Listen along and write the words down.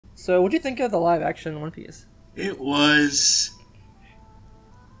So what do you think of the live action One Piece? It was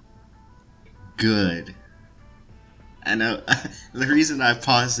good. I know the reason I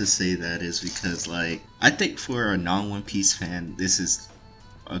paused to say that is because, like, I think for a non-One Piece fan, this is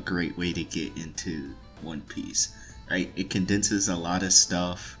a great way to get into One Piece, right? It condenses a lot of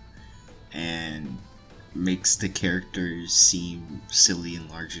stuff and makes the characters seem silly and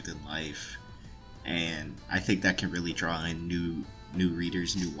larger than life, and I think that can really draw in new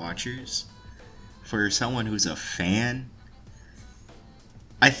readers, new watchers. For someone who's a fan,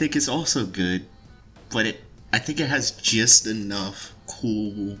 I think it's also good, but I think it has just enough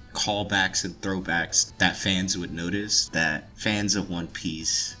cool callbacks and throwbacks that fans would notice, that fans of One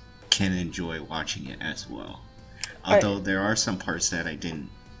Piece can enjoy watching it as well. Although there are some parts that I didn't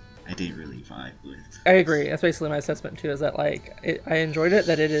really vibe with. I agree. That's basically my assessment too, is that like I enjoyed it,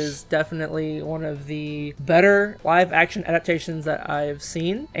 that it is definitely one of the better live action adaptations that I've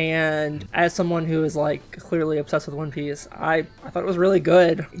seen, and as someone who is like clearly obsessed with One Piece, I thought it was really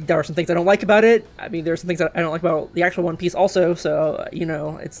good. There are some things I don't like about it. I mean, there's some things that I don't like about the actual One Piece also, so you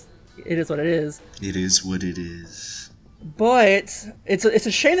know, it is what it is. It is what it is. But it's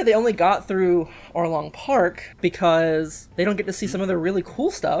a shame that they only got through Arlong Park, because they don't get to see some of the really cool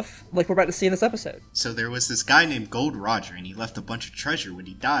stuff like we're about to see in this episode. So there was this guy named Gold Roger, and he left a bunch of treasure when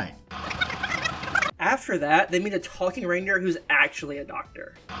he died. After that, they meet a talking reindeer who's actually a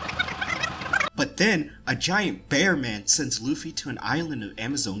doctor. But then, a giant bear man sends Luffy to an island of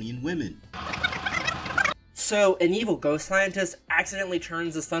Amazonian women. So an evil ghost scientist accidentally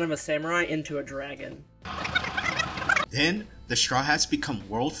turns the son of a samurai into a dragon. Then, the Straw Hats become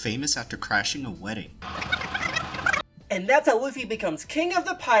world famous after crashing a wedding. And that's how Luffy becomes king of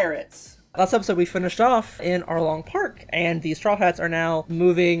the pirates! Last episode we finished off in Arlong Park, and the Straw Hats are now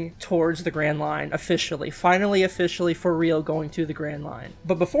moving towards the Grand Line officially. Finally, officially, for real, going to the Grand Line.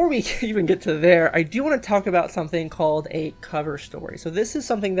 But before we even get to there, I do want to talk about something called a cover story. So this is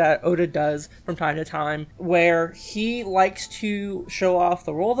something that Oda does from time to time, where he likes to show off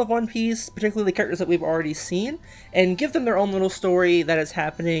the world of One Piece, particularly the characters that we've already seen, and give them their own little story that is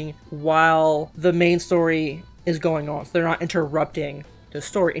happening while the main story is going on, so they're not interrupting the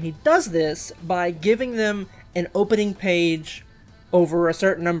story. And he does this by giving them an opening page over a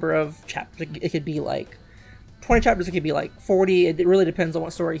certain number of chapters. It could be like 20 chapters, it could be like 40, it really depends on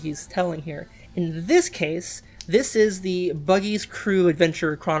what story he's telling here. In this case, this is the Buggy's Crew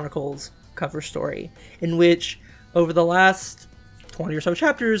Adventure Chronicles cover story, in which over the last 20 or so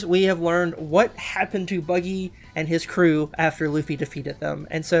chapters, we have learned what happened to Buggy and his crew after Luffy defeated them.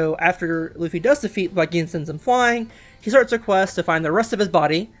 And so after Luffy does defeat Buggy and sends him flying, he starts a quest to find the rest of his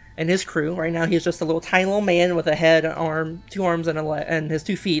body and his crew. Right now he's just a little tiny little man with a head, an arm, 2 arms, and and his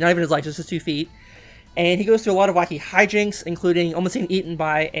 2 feet. Not even his legs, just his 2 feet. And he goes through a lot of wacky hijinks, including almost being eaten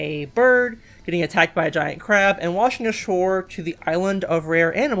by a bird, getting attacked by a giant crab, and washing ashore to the island of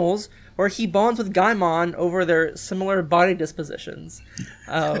rare animals, where he bonds with Gaimon over their similar body dispositions.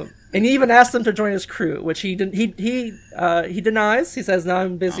 And he even asks them to join his crew, which he denies. He says, "No,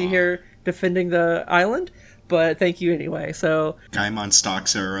 I'm busy here defending the island, but thank you anyway." So Gaimon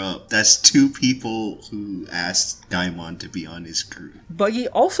stocks her up. That's 2 people who asked Gaimon to be on his crew. Buggy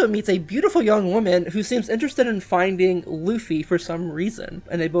also meets a beautiful young woman who seems interested in finding Luffy for some reason,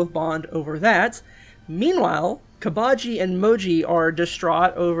 and they both bond over that. Meanwhile, Kabaji and Moji are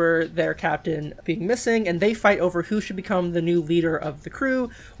distraught over their captain being missing, and they fight over who should become the new leader of the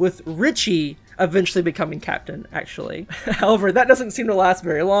crew, with Richie eventually becoming captain, actually. However, that doesn't seem to last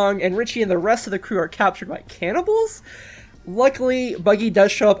very long, and Richie and the rest of the crew are captured by cannibals. Luckily, Buggy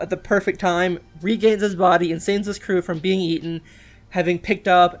does show up at the perfect time, regains his body, and saves his crew from being eaten, having picked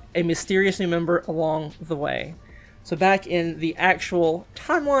up a mysterious new member along the way. So back in the actual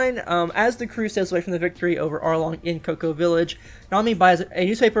timeline, as the crew sails away from the victory over Arlong in Cocoa Village, Nami buys a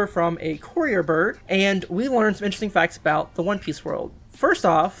newspaper from a courier bird, and we learn some interesting facts about the One Piece world. First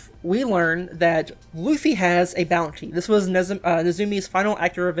off, we learn that Luffy has a bounty. This was Nezumi's final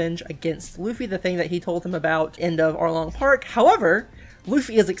act of revenge against Luffy, the thing that he told him about end of Arlong Park. However,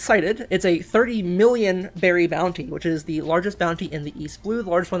 Luffy is excited. It's a 30 million berry bounty, which is the largest bounty in the East Blue, the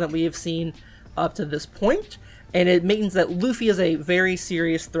largest one that we have seen up to this point. And it means that Luffy is a very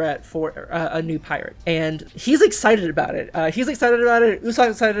serious threat for a new pirate. And he's excited about it. Usopp's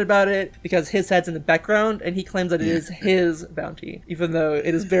excited about it, because his head's in the background, and he claims that it is his bounty, even though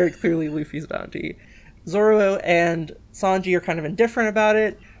it is very clearly Luffy's bounty. Zoro and Sanji are kind of indifferent about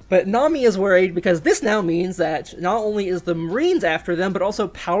it, but Nami is worried because this now means that not only is the Marines after them, but also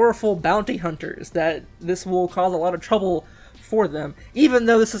powerful bounty hunters, that this will cause a lot of trouble for them, even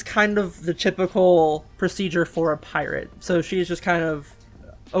though this is kind of the typical procedure for a pirate. So she's just kind of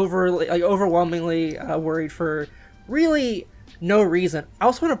overwhelmingly worried for really no reason. I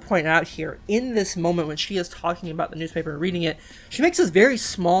also want to point out here, in this moment when she is talking about the newspaper and reading it, she makes this very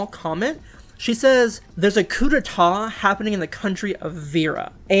small comment. She says there's a coup d'etat happening in the country of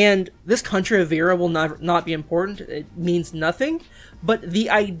Vera. And this country of Vera will not be important. It means nothing. But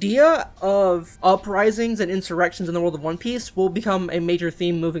the idea of uprisings and insurrections in the world of One Piece will become a major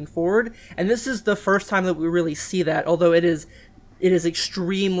theme moving forward. And this is the first time that we really see that, although it is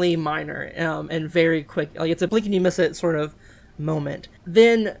extremely minor and very quick. Like, it's a blink and you miss it sort of moment.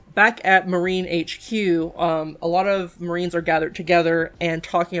 Then back at Marine HQ, a lot of Marines are gathered together and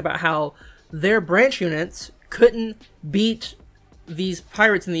talking about how their branch units couldn't beat these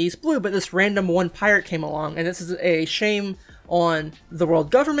pirates in the East Blue, but this random one pirate came along, and this is a shame on the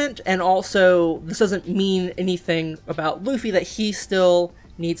world government, and also this doesn't mean anything about Luffy, that he still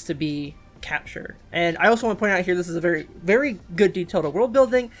needs to be captured. And I also want to point out here, this is a very, very good detail to world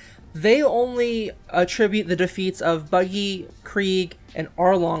building. They only attribute the defeats of Buggy, Krieg, and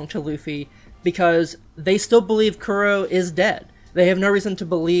Arlong to Luffy because they still believe Kuro is dead. They have no reason to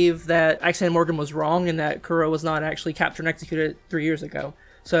believe that Alexander Morgan was wrong and that Kuro was not actually captured and executed 3 years ago.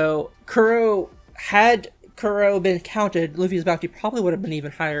 So had Kuro been counted, Luffy's bounty probably would have been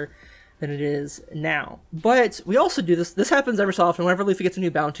even higher than it is now. But we also do this happens every so often. Whenever Luffy gets a new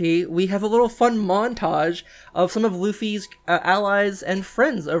bounty, we have a little fun montage of some of Luffy's allies and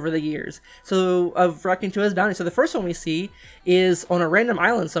friends over the years, so of reacting to his bounty. So the first one we see is on a random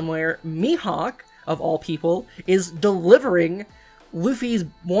island somewhere. Mihawk, of all people, is delivering Luffy's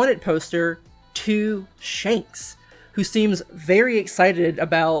wanted poster to Shanks, who seems very excited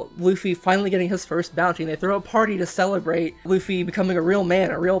about Luffy finally getting his first bounty, and they throw a party to celebrate Luffy becoming a real man,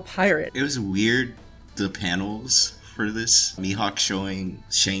 a real pirate. It was weird, the panels for this. Mihawk showing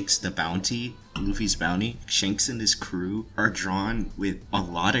Shanks the bounty, Luffy's bounty. Shanks and his crew are drawn with a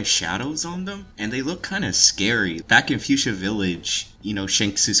lot of shadows on them, and they look kind of scary. Back in Fuchsia Village, you know,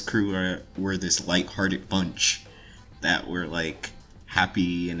 Shanks' crew were this light-hearted bunch that were like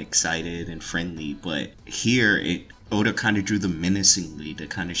happy and excited and friendly, but here Oda kind of drew them menacingly to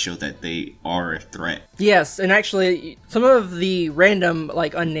kind of show that they are a threat. Yes, and actually, some of the random,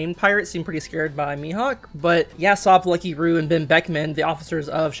 like, unnamed pirates seem pretty scared by Mihawk, but Yasop, Lucky Roo, and Ben Beckman, the officers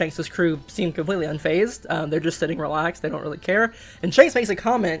of Shanks' crew, seem completely unfazed. They're just sitting relaxed, they don't really care. And Shanks makes a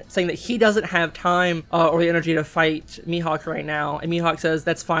comment saying that he doesn't have time or the energy to fight Mihawk right now, and Mihawk says,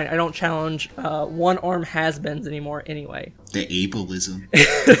 that's fine, I don't challenge one-arm has-beens anymore anyway. The ableism.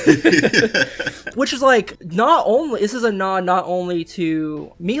 Which is like, this is a nod not only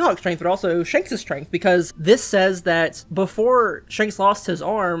to Mihawk's strength, but also Shanks' strength, because this says that before Shanks lost his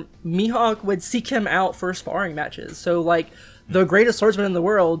arm, Mihawk would seek him out for sparring matches. So, like, the greatest swordsman in the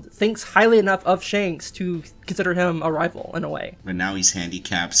world thinks highly enough of Shanks to consider him a rival, in a way. But now he's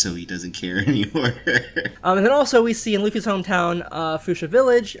handicapped, so he doesn't care anymore. And then also we see in Luffy's hometown, Fuchsia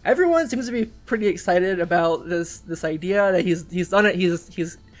Village, everyone seems to be pretty excited about this idea that he's done it.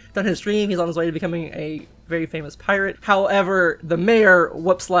 He's done his dream. He's on his way to becoming a very famous pirate. However, the mayor,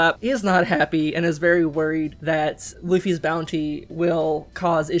 Whoopslap, is not happy and is very worried that Luffy's bounty will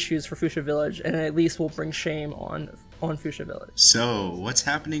cause issues for Fuchsia Village and at least will bring shame on Fuchsia Village. So, what's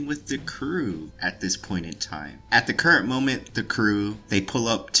happening with the crew at this point in time? At the current moment, the crew, they pull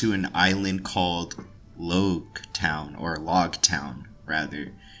up to an island called Logue Town, or Logue Town,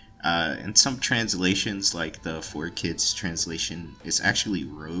 rather. In some translations, like the 4Kids translation, it's actually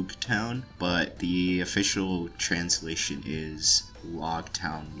Rogue Town, but the official translation is Logue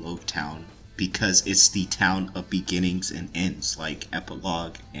Town, because it's the town of beginnings and ends, like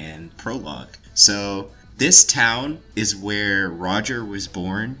epilogue and prologue. So this town is where Roger was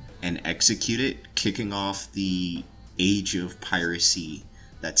born and executed, kicking off the age of piracy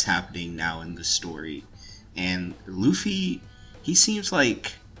that's happening now in the story. And Luffy, he seems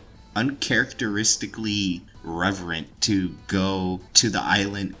like uncharacteristically reverent to go to the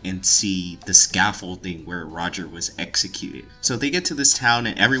island and see the scaffolding where Roger was executed. So they get to this town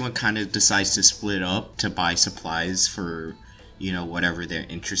and everyone kind of decides to split up to buy supplies for, you know, whatever they're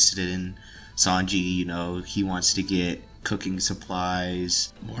interested in. Sanji, you know, he wants to get cooking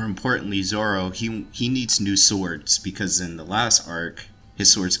supplies. More importantly, Zoro, he needs new swords because in the last arc,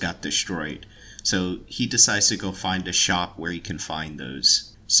 his swords got destroyed. So he decides to go find a shop where he can find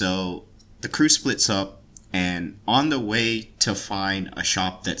those. So the crew splits up, and on the way to find a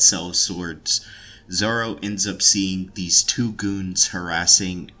shop that sells swords, Zoro ends up seeing these two goons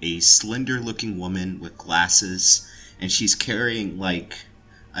harassing a slender-looking woman with glasses, and she's carrying like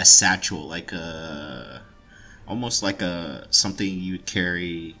a satchel, like almost like something you would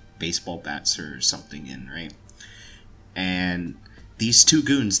carry baseball bats or something in, right? And these two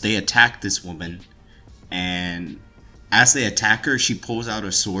goons, they attack this woman, and as they attack her, she pulls out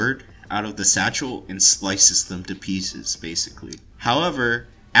a sword out of the satchel and slices them to pieces, basically. However,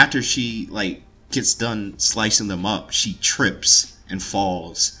 after she gets done slicing them up, she trips and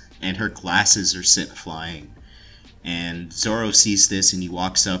falls, and her glasses are sent flying. And Zoro sees this, and he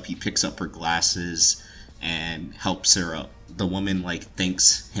walks up, he picks up her glasses and helps her up. The woman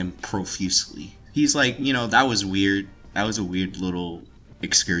thanks him profusely. He's like, that was weird. That was a weird little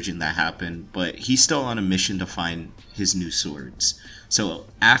excursion that happened, but he's still on a mission to find his new swords. So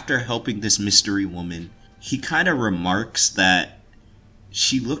after helping this mystery woman, he kind of remarks that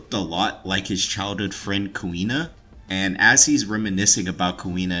she looked a lot like his childhood friend Kuina. And as he's reminiscing about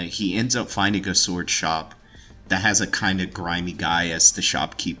Kuina, he ends up finding a sword shop that has a kind of grimy guy as the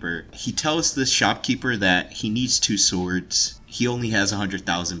shopkeeper. He tells this shopkeeper that he needs 2 swords. He only has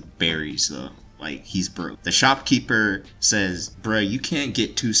 100,000 berries though. He's broke. The shopkeeper says, bruh, you can't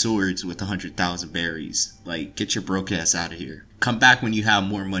get 2 swords with 100,000 berries. Get your broke ass out of here. Come back when you have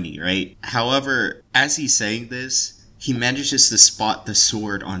more money, right? However, as he's saying this, he manages to spot the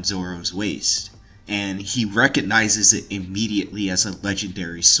sword on Zoro's waist. And he recognizes it immediately as a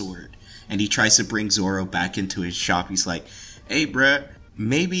legendary sword. And he tries to bring Zoro back into his shop. He's like, hey, bruh,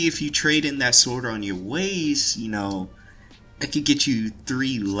 maybe if you trade in that sword on your waist, I could get you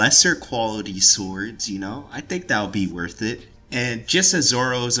 3 lesser quality swords, I think that'll be worth it. And just as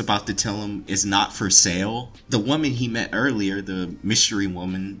Zoro is about to tell him it's not for sale, the woman he met earlier, the mystery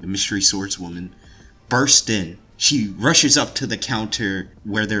woman, the mystery swords woman, burst in. She rushes up to the counter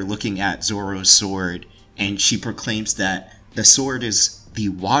where they're looking at Zoro's sword, and she proclaims that the sword is the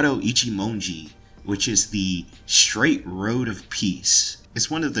Wado Ichimonji, which is the straight road of peace. It's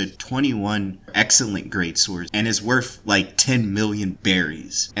one of the 21 excellent great swords and is worth 10 million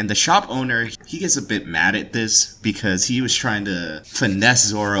berries. And the shop owner, he gets a bit mad at this because he was trying to finesse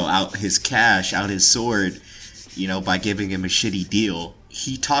Zoro out his cash, out his sword, by giving him a shitty deal.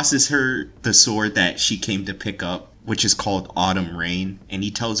 He tosses her the sword that she came to pick up, which is called Autumn Rain, and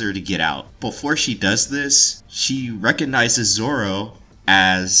he tells her to get out. Before she does this, she recognizes Zoro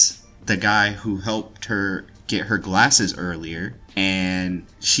as the guy who helped her get her glasses earlier, and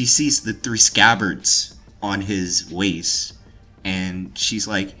she sees the 3 scabbards on his waist, and she's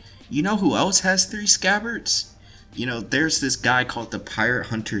like, you know who else has 3 scabbards? There's this guy called the Pirate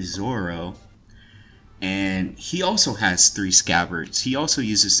Hunter Zoro, and he also has 3 scabbards. He also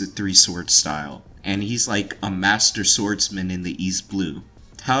uses the 3 sword style, and he's like a master swordsman in the East Blue.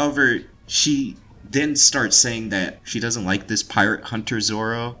 However, she then starts saying that she doesn't like this Pirate Hunter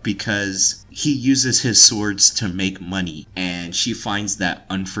Zoro because he uses his swords to make money, and she finds that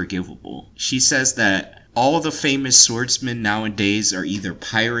unforgivable. She says that all the famous swordsmen nowadays are either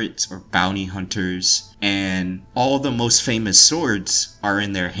pirates or bounty hunters, and all the most famous swords are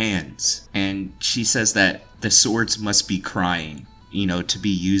in their hands. And she says that the swords must be crying, to be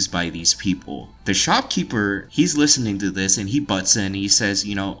used by these people. The shopkeeper, he's listening to this and he butts in and he says,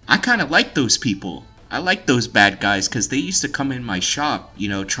 I kind of like those people. I like those bad guys because they used to come in my shop,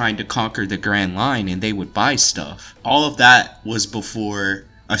 trying to conquer the Grand Line, and they would buy stuff. All of that was before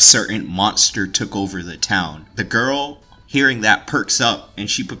a certain monster took over the town. The girl, hearing that, perks up and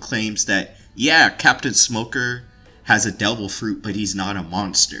she proclaims that, yeah, Captain Smoker has a devil fruit, but he's not a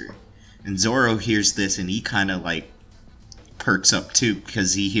monster. And Zoro hears this and he kind of perks up too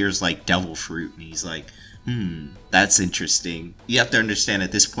because he hears devil fruit, and he's like, that's interesting. You have to understand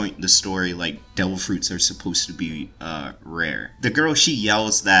at this point in the story, devil fruits are supposed to be rare. The girl, she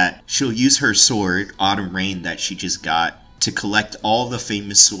yells that she'll use her sword, Autumn Rain, that she just got, to collect all the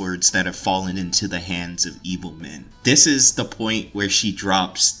famous swords that have fallen into the hands of evil men. This is the point where she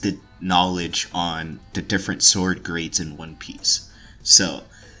drops the knowledge on the different sword grades in One Piece. So,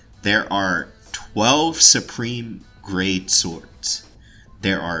 there are 12 supreme grade swords.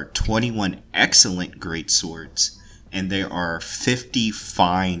 There are 21 excellent great swords, and there are 50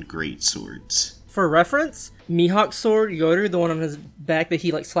 fine great swords. For reference, Mihawk's sword, Yoru, the one on his back that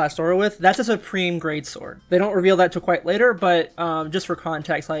he slashed Zoro with, that's a supreme grade sword. They don't reveal that till quite later, but just for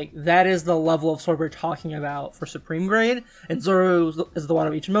context, that is the level of sword we're talking about for supreme grade, and Zoro is the one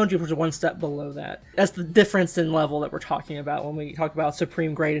of Ichimonji, which is one step below that. That's the difference in level that we're talking about when we talk about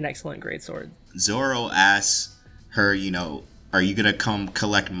supreme grade and excellent grade sword. Zoro asks her, are you gonna come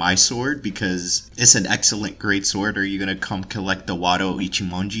collect my sword because it's an excellent great sword, or are you gonna come collect the Wado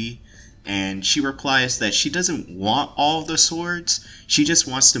Ichimonji? And she replies that she doesn't want all the swords, she just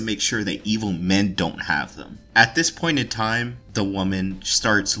wants to make sure that evil men don't have them. At this point in time, the woman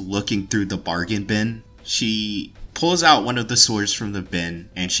starts looking through the bargain bin. She pulls out one of the swords from the bin,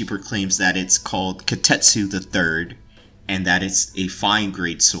 and she proclaims that it's called Katetsu the Third, and that it's a fine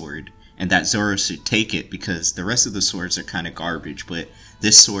grade sword, and that Zoro should take it because the rest of the swords are kind of garbage, but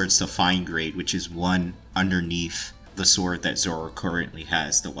this sword's the fine grade, which is one underneath the sword that Zoro currently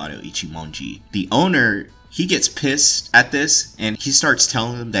has, the Wado Ichimonji. The owner, he gets pissed at this, and he starts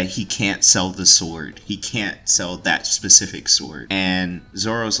telling him that he can't sell the sword. He can't sell that specific sword. And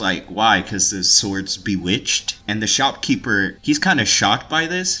Zoro's like, why? Because the sword's bewitched? And the shopkeeper, he's kind of shocked by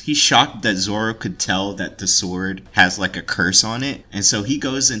this. He's shocked that Zoro could tell that the sword has like a curse on it. And so he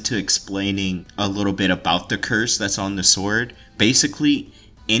goes into explaining a little bit about the curse that's on the sword. Basically,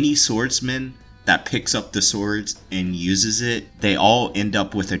 any swordsman that picks up the swords and uses it, they all end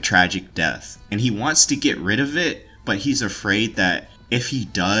up with a tragic death. And he wants to get rid of it, but he's afraid that if he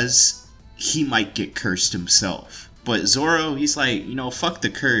does, he might get cursed himself. But Zoro, he's like, you know, fuck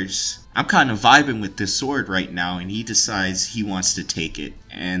the curse. I'm kind of vibing with this sword right now, and he decides he wants to take it.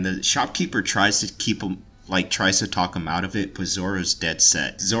 And the shopkeeper tries to keep him, tries to talk him out of it, but Zoro's dead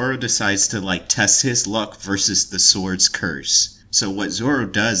set. Zoro decides to, test his luck versus the sword's curse. So what Zoro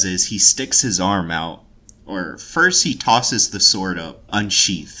does is he sticks his arm out, or first he tosses the sword up,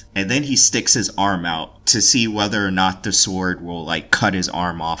 unsheathed, and then he sticks his arm out to see whether or not the sword will cut his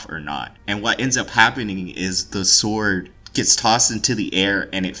arm off or not. And what ends up happening is the sword gets tossed into the air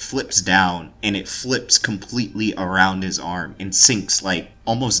and it flips down, and it flips completely around his arm and sinks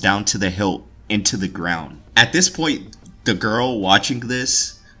almost down to the hilt into the ground. At this point, the girl watching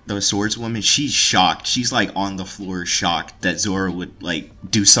this, the swordswoman, she's shocked. She's on the floor shocked that Zoro would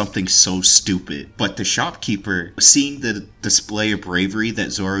do something so stupid. But the shopkeeper, seeing the display of bravery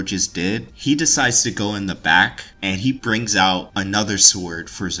that Zoro just did, he decides to go in the back and he brings out another sword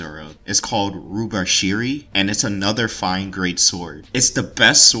for Zoro. It's called Rubashiri, and it's another fine grade sword. It's the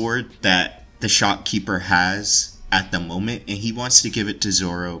best sword that the shopkeeper has at the moment, and he wants to give it to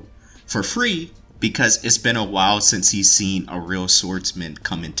Zoro for free, because it's been a while since he's seen a real swordsman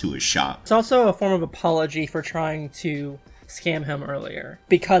come into his shop. It's also a form of apology for trying to scam him earlier,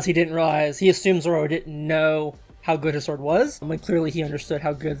 because he didn't realize, he assumed Zoro didn't know how good his sword was, when clearly he understood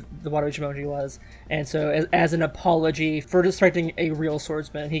how good the Wado Ichimonji was. And so as an apology for distracting a real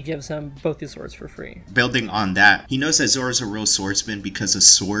swordsman, he gives him both these swords for free. Building on that, he knows that Zoro's a real swordsman because a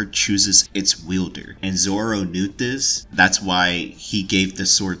sword chooses its wielder. And Zoro knew this. That's why he gave the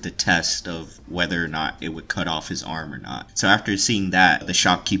sword the test of whether or not it would cut off his arm or not. So after seeing that, the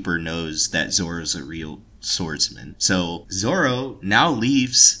shopkeeper knows that Zoro's a real swordsman. So Zoro now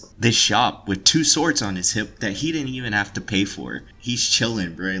leaves this shop with 2 swords on his hip that he didn't even have to pay for. He's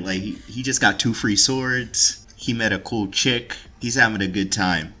chilling, bro. He just got 2 free swords. He met a cool chick. He's having a good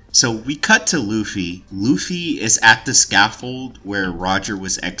time. So we cut to Luffy. Luffy is at the scaffold where Roger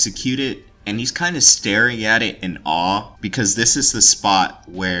was executed, and he's kind of staring at it in awe, because this is the spot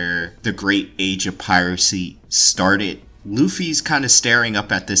where the Great Age of Piracy started. Luffy's kind of staring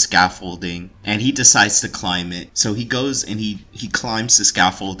up at the scaffolding, and he decides to climb it. So he goes and he climbs the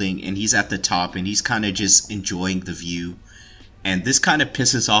scaffolding, and he's at the top, and he's kind of just enjoying the view. And this kind of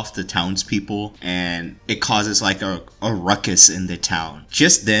pisses off the townspeople, and it causes a ruckus in the town.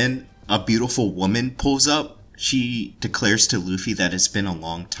 Just then, a beautiful woman pulls up. She declares to Luffy that it's been a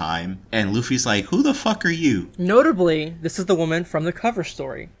long time. And Luffy's like, who the fuck are you? Notably, this is the woman from the cover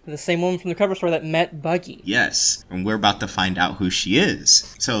story. The same woman from the cover story that met Buggy. Yes, and we're about to find out who she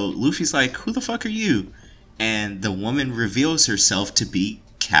is. So Luffy's like, who the fuck are you? And the woman reveals herself to be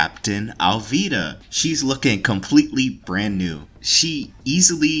Captain Alvida. She's looking completely brand new. She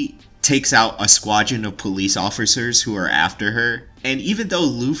easily takes out a squadron of police officers who are after her. And even though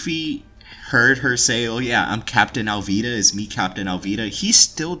Luffy heard her say, oh yeah, I'm Captain Alvida, it's me, Captain Alvida, he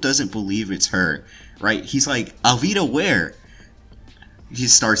still doesn't believe it's her, right? He's like, Alvida where? He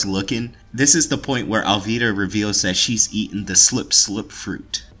starts looking. This is the point where Alvida reveals that she's eaten the slip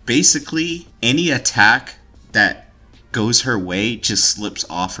fruit. Basically, any attack that goes her way just slips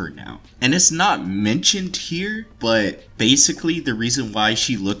off her now. And it's not mentioned here, but basically the reason why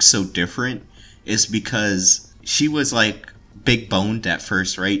she looks so different is because she was big boned at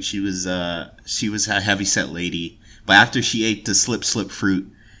first, right? She was a heavy set lady, but after she ate the slip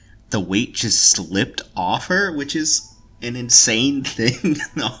fruit, the weight just slipped off her, which is an insane thing.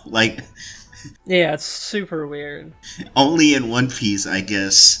 Yeah, it's super weird. Only in One Piece, I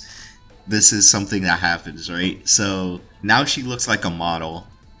guess, this is something that happens, right? So now she looks like a model,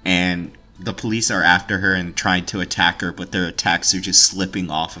 and the police are after her and trying to attack her, but their attacks are just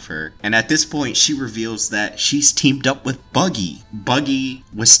slipping off of her. And at this point, she reveals that she's teamed up with Buggy. Buggy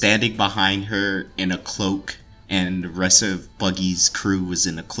was standing behind her in a cloak, and the rest of Buggy's crew was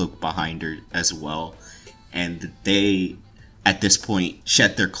in a cloak behind her as well. And they at this point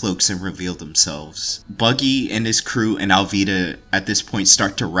shed their cloaks and reveal themselves. Buggy and his crew and Alvida at this point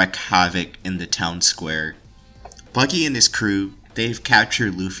start to wreak havoc in the town square. Buggy and his crew, they've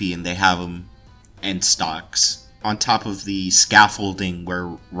captured Luffy and they have him in stocks on top of the scaffolding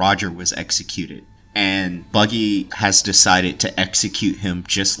where Roger was executed. And Buggy has decided to execute him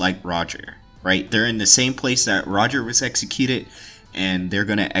just like Roger, right? They're in the same place that Roger was executed, and they're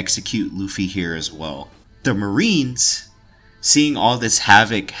going to execute Luffy here as well. The Marines, seeing all this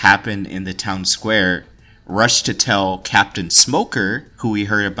havoc happen in the town square, rush to tell Captain Smoker, who we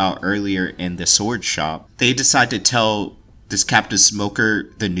heard about earlier in the sword shop. They decide to tell this Captain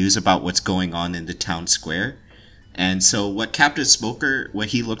Smoker the news about what's going on in the town square. And so what Captain Smoker, what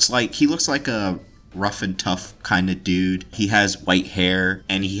he looks like a rough and tough kind of dude. He has white hair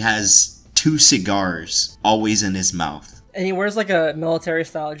and he has 2 cigars always in his mouth. And he wears like a military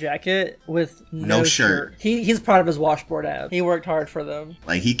style jacket with no shirt. He's proud of his washboard abs. He worked hard for them.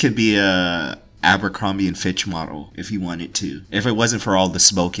 Like he could be a Abercrombie and Fitch model if he wanted to. If it wasn't for all the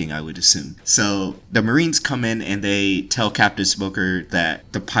smoking, I would assume. So the Marines come in and they tell Captain Smoker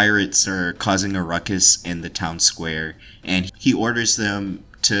that the pirates are causing a ruckus in the town square, and he orders them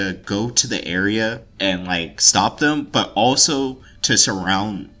to go to the area and like stop them, but also to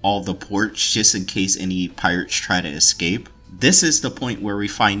surround all the ports just in case any pirates try to escape. This is the point where we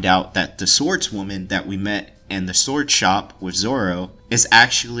find out that the swordswoman that we met in the sword shop with Zoro is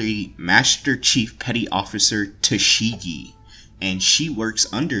actually Master Chief Petty Officer Tashigi, and she works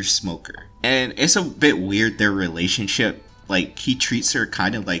under Smoker. And it's a bit weird, their relationship. Like, he treats her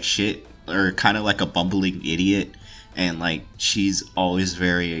kind of like shit, or kind of like a bumbling idiot, and like she's always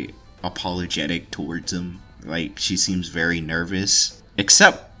very apologetic towards him. Like, she seems very nervous,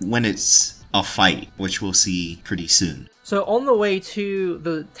 except when it's a fight, which we'll see pretty soon. So on the way to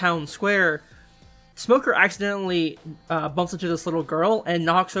the town square, Smoker accidentally bumps into this little girl and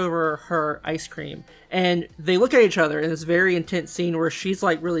knocks over her ice cream. And they look at each other in this very intense scene where she's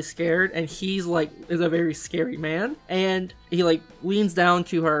like really scared and he's like is a very scary man. And he like leans down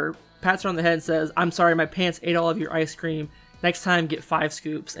to her, pats her on the head and says, "I'm sorry, my pants ate all of your ice cream. Next time, get 5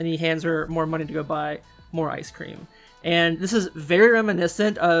 scoops." And he hands her more money to go buy more ice cream. And this is very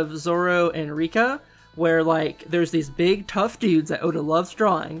reminiscent of Zoro and Rika, where like there's these big tough dudes that Oda loves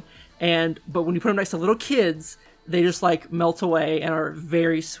drawing, but when you put them next to little kids, they just like melt away and are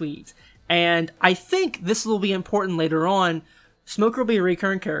very sweet. And I think this will be important later on. Smoker will be a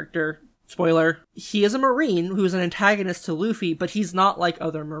recurring character. Spoiler, he is a Marine who is an antagonist to Luffy, but he's not like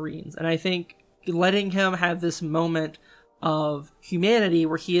other Marines. And I think letting him have this moment of humanity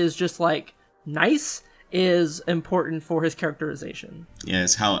where he is just like nice is important for his characterization. Yeah,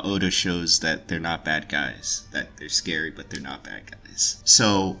 it's how Oda shows that they're not bad guys. That they're scary, but they're not bad guys.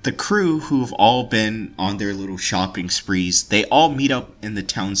 So the crew, who've all been on their little shopping sprees, they all meet up in the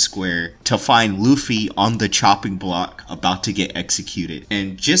town square to find Luffy on the chopping block about to get executed.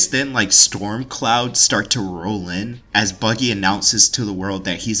 And just then, like, storm clouds start to roll in as Buggy announces to the world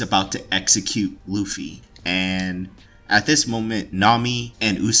that he's about to execute Luffy. And at this moment, Nami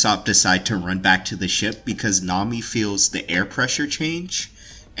and Usopp decide to run back to the ship because Nami feels the air pressure change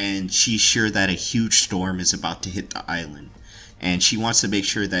and she's sure that a huge storm is about to hit the island. And she wants to make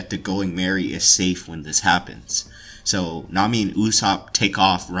sure that the Going Merry is safe when this happens. So Nami and Usopp take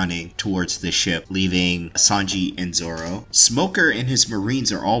off running towards the ship, leaving Sanji and Zoro. Smoker and his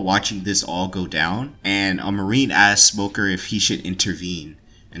Marines are all watching this all go down, and a Marine asks Smoker if he should intervene.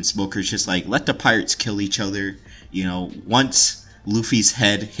 And Smoker's just like, let the pirates kill each other. You know, once Luffy's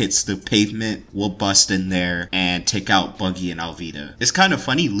head hits the pavement, we'll bust in there and take out Buggy and Alvida. It's kind of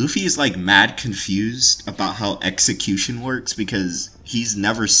funny, Luffy is like mad confused about how execution works because he's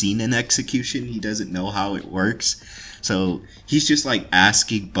never seen an execution. He doesn't know how it works. So he's just like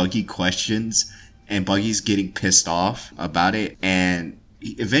asking Buggy questions and Buggy's getting pissed off about it. And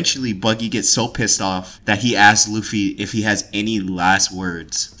eventually Buggy gets so pissed off that he asks Luffy if he has any last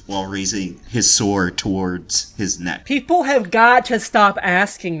words while raising his sword towards his neck. People have got to stop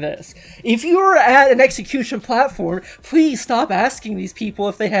asking this. If you are at an execution platform, please stop asking these people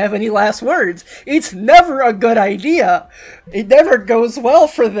if they have any last words. It's never a good idea. It never goes well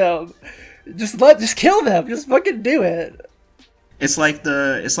for them. Just kill them. Just fucking do it. It's like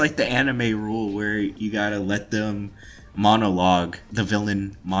the anime rule where you gotta let them monologue, the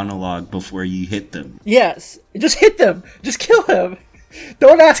villain monologue before you hit them. Yes. Just hit them. Just kill him.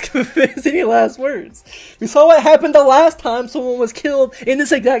 Don't ask him if there's any last words. We saw what happened the last time someone was killed in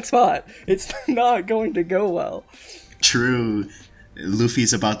this exact spot. It's not going to go well. True.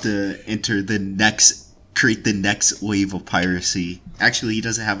 Luffy's about to enter the next create the next wave of piracy. Actually, he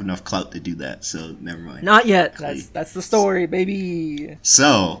doesn't have enough clout to do that, so never mind. Not yet. That's the story, baby.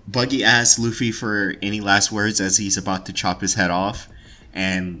 So, Buggy asks Luffy for any last words as he's about to chop his head off.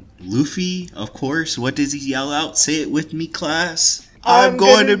 And Luffy, of course, what does he yell out? Say it with me, class. I'm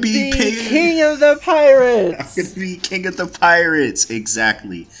going to be king of the pirates. I'm going to be king of the pirates.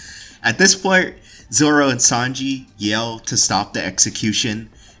 Exactly. At this point, Zoro and Sanji yell to stop the execution,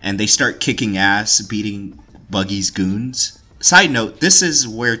 and they start kicking ass, beating Buggy's goons. Side note, this is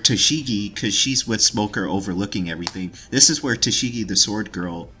where Tashigi, because she's with Smoker overlooking everything, this is where Tashigi, the sword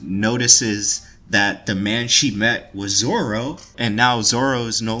girl, notices that the man she met was Zoro, and now Zoro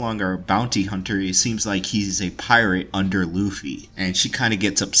is no longer a bounty hunter. It seems like he's a pirate under Luffy, and she kind of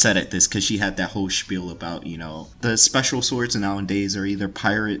gets upset at this because she had that whole spiel about, you know, the special swords nowadays are either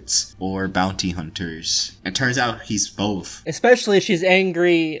pirates or bounty hunters. It turns out he's both. Especially she's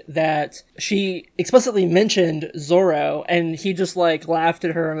angry that she explicitly mentioned Zoro, and he just like laughed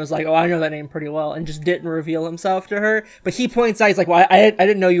at her and was like, oh, I know that name pretty well, and just didn't reveal himself to her. But he points out, he's like, well, I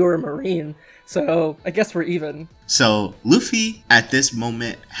didn't know you were a Marine. So, I guess we're even. So, Luffy, at this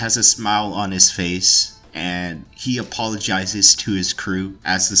moment, has a smile on his face, and he apologizes to his crew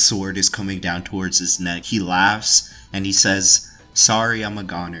as the sword is coming down towards his neck. He laughs, and he says, sorry, I'm a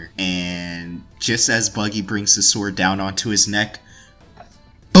goner. And just as Buggy brings the sword down onto his neck,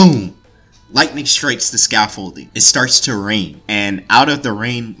 boom! Lightning strikes the scaffolding. It starts to rain, and out of the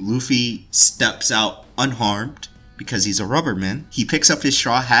rain, Luffy steps out unharmed, because he's a rubberman. He picks up his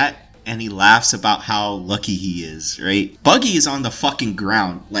straw hat, and he laughs about how lucky he is, right? Buggy is on the fucking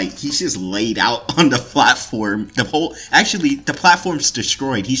ground. Like, he's just laid out on the platform. The platform's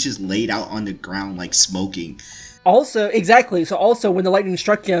destroyed. He's just laid out on the ground, like, smoking. Also, exactly. So also, when the lightning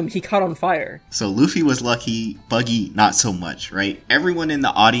struck him, he caught on fire. So Luffy was lucky, Buggy not so much, right? Everyone in the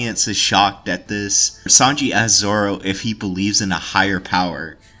audience is shocked at this. Sanji asks Zoro if he believes in a higher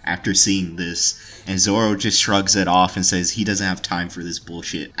power after seeing this. And Zoro just shrugs it off and says he doesn't have time for this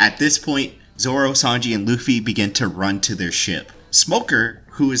bullshit. At this point, Zoro, Sanji, and Luffy begin to run to their ship. Smoker,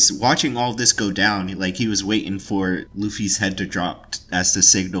 who is watching all this go down, like he was waiting for Luffy's head to drop as the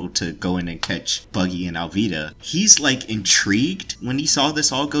signal to go in and catch Buggy and Alvida. He's like intrigued when he saw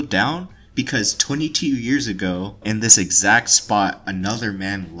this all go down, because 22 years ago, in this exact spot, another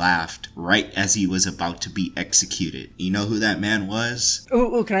man laughed right as he was about to be executed. You know who that man was?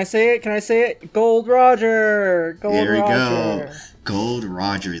 Ooh, can I say it? Can I say it? Gold Roger! There we go. Gold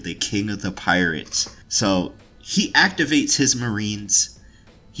Roger, the king of the pirates. So, he activates his marines.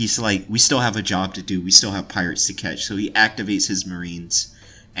 He's like, we still have a job to do. We still have pirates to catch. So he activates his marines,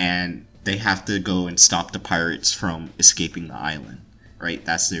 and they have to go and stop the pirates from escaping the island. Right?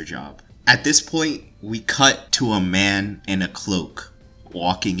 That's their job. At this point, we cut to a man in a cloak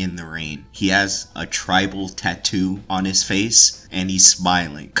walking in the rain. He has a tribal tattoo on his face, and he's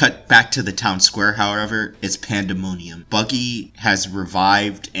smiling. Cut back to the town square, however, it's pandemonium. Buggy has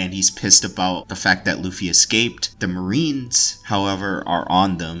revived, and he's pissed about the fact that Luffy escaped. The Marines, however, are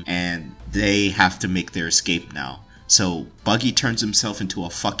on them, and they have to make their escape now. So Buggy turns himself into a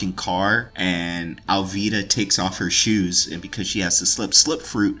fucking car, and Alvida takes off her shoes, and because she has the slip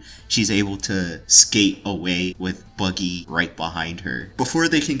fruit, she's able to skate away with Buggy right behind her. Before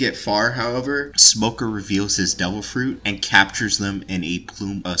they can get far, however, Smoker reveals his devil fruit and captures them in a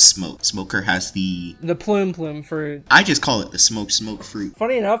plume of smoke. Smoker has the plume fruit. I just call it the smoke fruit.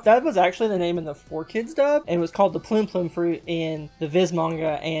 Funny enough, that was actually the name in the 4Kids dub, and it was called the plume fruit in the Viz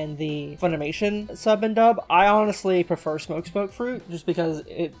manga and the Funimation sub and dub. I honestly prefer smoke fruit just because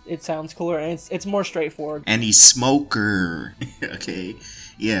it sounds cooler and it's more straightforward. And he's Smoker. Okay,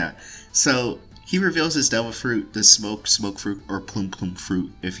 yeah. So he reveals his devil fruit, the smoke fruit, or plume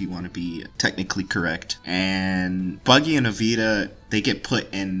fruit, if you want to be technically correct. And Buggy and Alvida, they get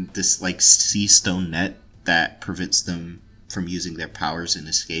put in this like sea stone net that prevents them from using their powers and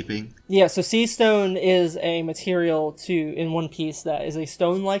escaping. Yeah, so sea stone is a material in One Piece that is a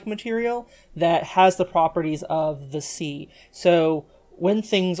stone-like material that has the properties of the sea. So when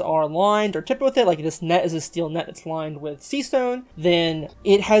things are lined or tipped with it, like this net is a steel net that's lined with sea stone, then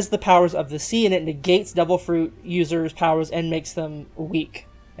it has the powers of the sea and it negates Devil Fruit users' powers and makes them weak.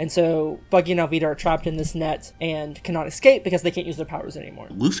 And so Buggy and Alvida are trapped in this net and cannot escape because they can't use their powers anymore.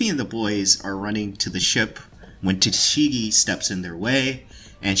 Luffy and the boys are running to the ship when Tashigi steps in their way,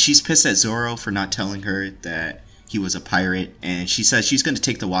 and she's pissed at Zoro for not telling her that he was a pirate, and she says she's going to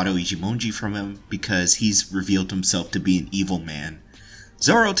take the Wado Ichimonji from him because he's revealed himself to be an evil man.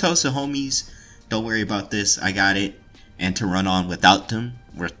 Zoro tells the homies, don't worry about this, I got it, and to run on without him,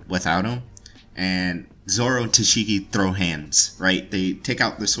 and Zoro and Tashigi throw hands, right? They take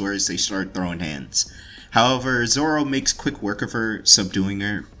out the swords, they start throwing hands. However, Zoro makes quick work of her, subduing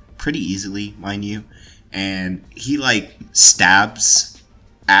her pretty easily, mind you. And he, like, stabs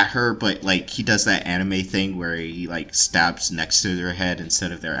at her, but, like, he does that anime thing where he, like, stabs next to their head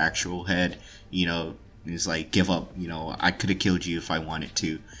instead of their actual head. You know, he's like, give up, you know, I could have killed you if I wanted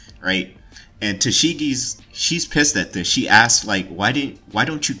to, right? And she's pissed at this. She asks, like, why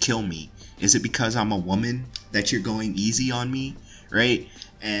don't you kill me? Is it because I'm a woman that you're going easy on me, right?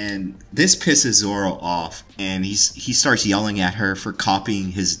 And this pisses Zoro off, and he starts yelling at her for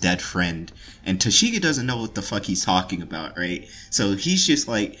copying his dead friend. And Tashigi doesn't know what the fuck he's talking about, right? So he's just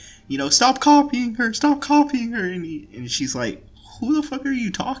like, you know, stop copying her. And she's like, who the fuck are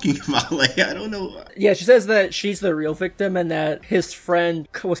you talking about? Like, I don't know. Yeah, she says that she's the real victim and that his friend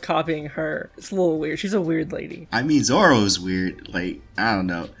was copying her. It's a little weird. She's a weird lady. I mean, Zoro's weird. Like, I don't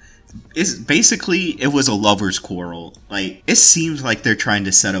know. It's basically, it was a lover's quarrel. Like, it seems like they're trying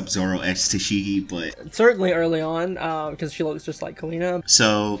to set up Zoro X Tashigi, but certainly early on, because she looks just like Kalina.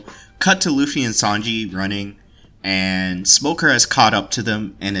 So, cut to Luffy and Sanji running, and Smoker has caught up to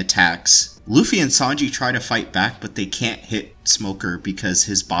them and attacks. Luffy and Sanji try to fight back, but they can't hit Smoker because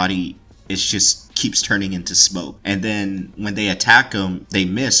his body just keeps turning into smoke. And then when they attack him, they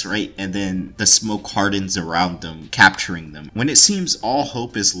miss, right? And then the smoke hardens around them, capturing them. When it seems all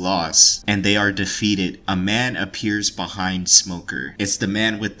hope is lost and they are defeated, a man appears behind Smoker. It's the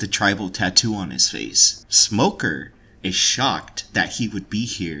man with the tribal tattoo on his face. Smoker is shocked that he would be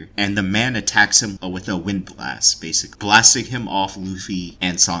here, and the man attacks him with a wind blast, basically blasting him off Luffy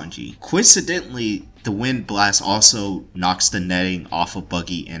and Sanji. Coincidentally, the wind blast also knocks the netting off of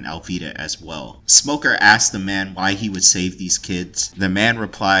Buggy and Alvida as well. Smoker asks the man why he would save these kids. The man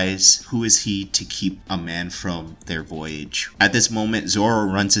replies, who is he to keep a man from their voyage? At this moment,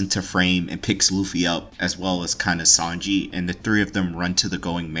 Zoro runs into frame and picks Luffy up, as well as kinda Sanji, and the three of them run to the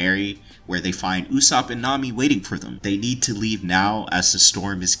Going Merry, where they find Usopp and Nami waiting for them. They need to leave now as the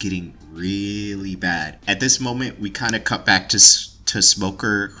storm is getting really bad. At this moment, we kind of cut back to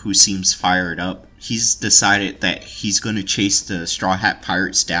Smoker, who seems fired up. He's decided that he's going to chase the Straw Hat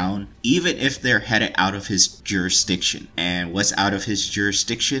Pirates down, even if they're headed out of his jurisdiction. And what's out of his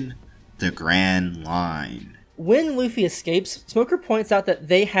jurisdiction? The Grand Line. When Luffy escapes, Smoker points out that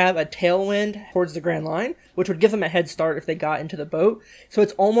they have a tailwind towards the Grand Line, which would give them a head start if they got into the boat. So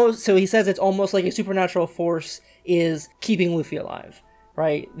he says it's almost like a supernatural force is keeping Luffy alive,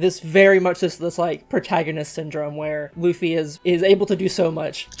 right? This very much this like protagonist syndrome where Luffy is able to do so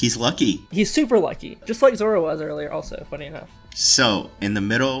much. He's lucky. He's super lucky, just like Zoro was earlier also, funny enough. So, in the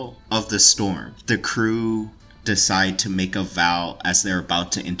middle of the storm, the crew decide to make a vow as they're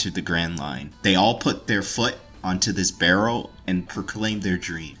about to enter the Grand Line. They all put their foot onto this barrel and proclaim their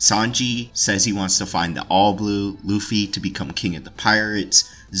dream. Sanji says he wants to find the All Blue, Luffy to become king of the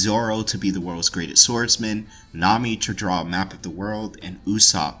pirates, Zoro to be the world's greatest swordsman, Nami to draw a map of the world, and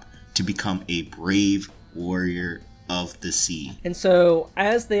Usopp to become a brave warrior of the sea. And so,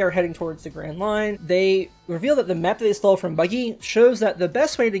 as they are heading towards the Grand Line, they reveal that the map that they stole from Buggy shows that the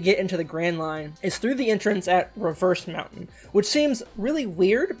best way to get into the Grand Line is through the entrance at Reverse Mountain, which seems really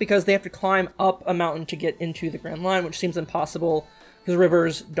weird because they have to climb up a mountain to get into the Grand Line, which seems impossible because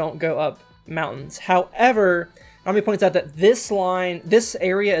rivers don't go up mountains. However, Nami points out that this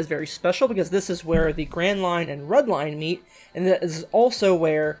area is very special because this is where the Grand Line and Red Line meet, and that is also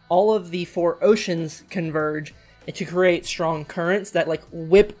where all of the four oceans converge to create strong currents that like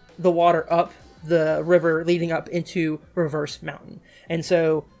whip the water up the river leading up into Reverse Mountain. And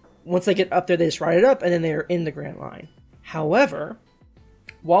so once they get up there, they just ride it up and then they're in the Grand Line. However,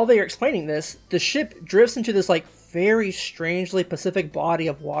 while they are explaining this, the ship drifts into this like very strangely Pacific body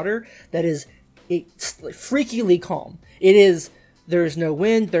of water that is freakily calm. There's no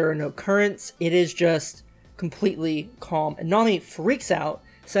wind, there are no currents, it is just completely calm. And Nami freaks out,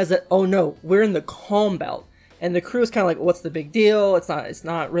 says that, oh no, we're in the calm belt. And the crew is kind of like, what's the big deal? It's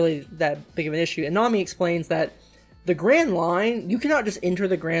not really that big of an issue. And Nami explains that the Grand Line, you cannot just enter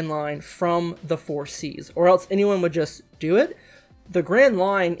the Grand Line from the four seas, or else anyone would just do it. The Grand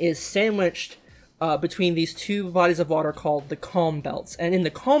Line is sandwiched between these two bodies of water called the calm belts. And in the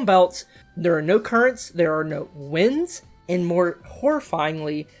calm belts, there are no currents, there are no winds, and more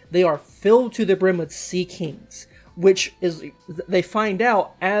horrifyingly, they are filled to the brim with sea kings, which is, they find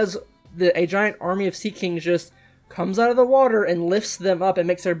out as a giant army of sea kings just comes out of the water and lifts them up and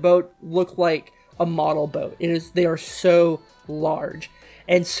makes their boat look like a model boat. They are so large.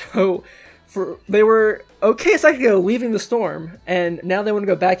 And so they were okay a second ago leaving the storm, and now they want to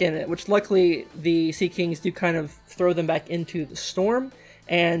go back in it, which luckily the Sea Kings do kind of throw them back into the storm,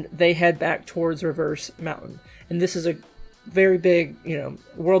 and they head back towards Reverse Mountain. And this is a very big,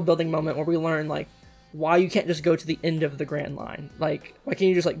 world building moment where we learn like why you can't just go to the end of the Grand Line. Like, why can't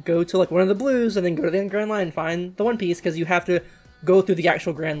you just like go to like one of the blues and then go to the end of the Grand Line and find the One Piece, because you have to go through the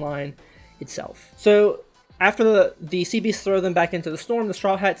actual Grand Line itself. So after the sea beasts throw them back into the storm, the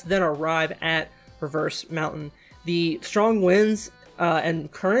Straw Hats then arrive at Reverse Mountain. The strong winds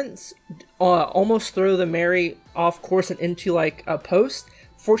and currents almost throw the Mary off course and into like a post.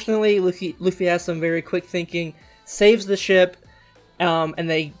 Fortunately, Luffy has some very quick thinking, saves the ship, and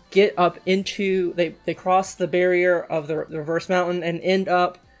they get up into, they cross the barrier of the Reverse Mountain and end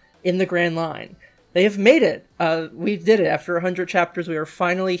up in the Grand Line. They have made it. We did it. After 100 chapters, we are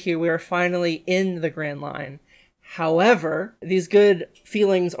finally here. We are finally in the Grand Line. However, these good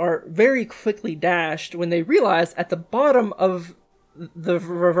feelings are very quickly dashed when they realize at the bottom of the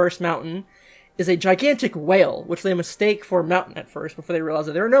Reverse Mountain is a gigantic whale, which they mistake for a mountain at first before they realize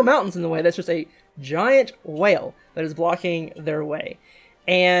that there are no mountains in the way. That's just a giant whale that is blocking their way.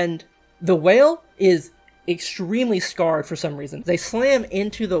 And the whale is extremely scarred for some reason. They slam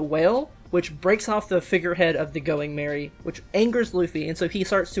into the whale, which breaks off the figurehead of the Going Merry, which angers Luffy, and so he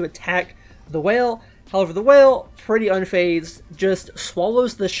starts to attack the whale. However, the whale, pretty unfazed, just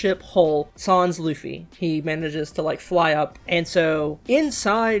swallows the ship whole, sans Luffy. He manages to, like, fly up. And so,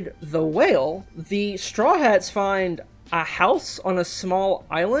 inside the whale, the Straw Hats find a house on a small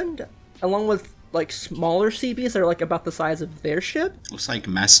island, along with, like, smaller sea beasts that are, like, about the size of their ship. Looks like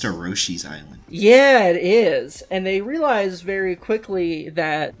Master Roshi's island. Yeah, it is. And they realize very quickly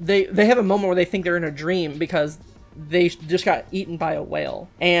that they have a moment where they think they're in a dream, because they just got eaten by a whale.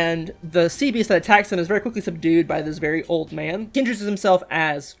 And the sea beast that attacks them is very quickly subdued by this very old man. He introduces himself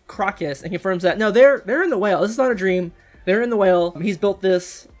as Crocus and confirms that, no, they're in the whale. This is not a dream. They're in the whale. He's built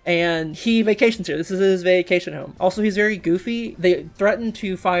this, and he vacations here. This is his vacation home. Also, he's very goofy. They threaten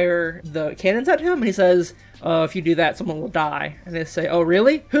to fire the cannons at him, and he says, if you do that, someone will die. And they say, oh,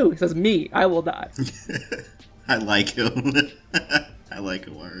 really? Who? He says, me. I will die. I like him. I like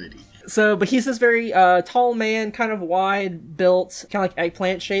him already. So, but he's this very tall man, kind of wide built, kind of like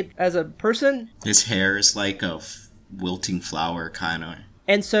eggplant shaped as a person. His hair is like a wilting flower, kind of.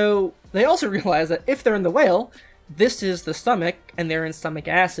 And so they also realize that if they're in the whale, this is the stomach, and they're in stomach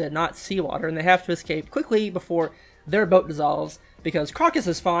acid, not seawater, and they have to escape quickly before their boat dissolves, because Crocus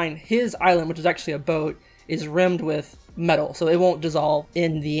is fine. His island, which is actually a boat, is rimmed with metal, so it won't dissolve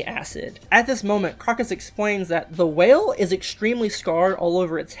in the acid. At this moment, Crocus explains that the whale is extremely scarred all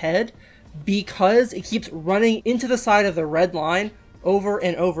over its head because it keeps running into the side of the red line over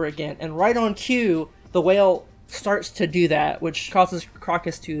and over again. And right on cue, the whale starts to do that, which causes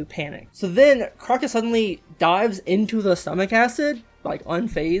Crocus to panic. So then Crocus suddenly dives into the stomach acid, like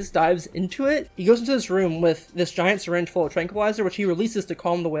unfazed, dives into it. He goes into this room with this giant syringe full of tranquilizer, which he releases to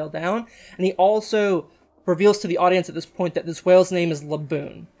calm the whale down. And he also reveals to the audience at this point that this whale's name is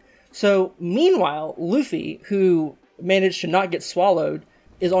Laboon. So, meanwhile, Luffy, who managed to not get swallowed,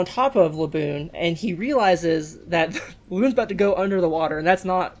 is on top of Laboon, and he realizes that Laboon's about to go under the water, and that's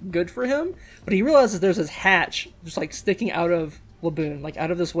not good for him, but he realizes there's this hatch just, like, sticking out of Laboon, like, out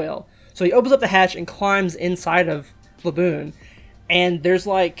of this whale. So he opens up the hatch and climbs inside of Laboon, and there's,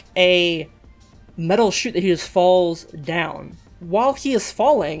 like, a metal chute that he just falls down. While he is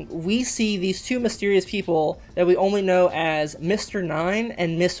falling, we see these two mysterious people that we only know as Mr. Nine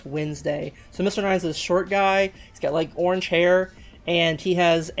and Miss Wednesday. So Mr. Nine's this short guy, he's got like orange hair, and he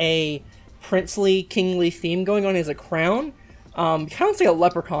has a princely, kingly theme going on. He has a crown. He kind of looks like a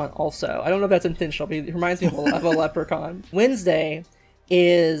leprechaun also. I don't know if that's intentional, but he reminds me of a leprechaun. Wednesday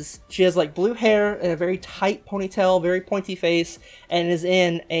she has like blue hair and a very tight ponytail, very pointy face, and is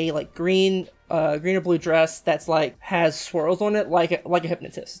in a like green or blue dress that's like has swirls on it like a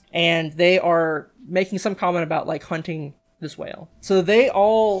hypnotist. And they are making some comment about like hunting this whale. So they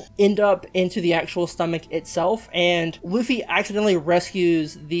all end up into the actual stomach itself, and Luffy accidentally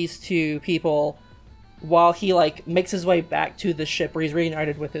rescues these two people while he like makes his way back to the ship where he's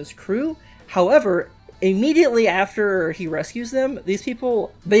reunited with his crew. However, immediately after he rescues them, these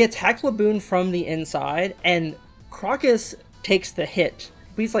people, they attack Laboon from the inside, and Crocus takes the hit.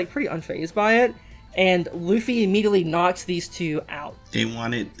 He's like pretty unfazed by it, and Luffy immediately knocks these two out. They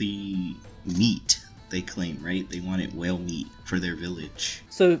wanted the meat, they claim, right? They wanted whale meat for their village.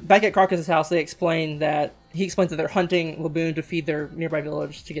 So back at Crocus's house, he explains that they're hunting Laboon to feed their nearby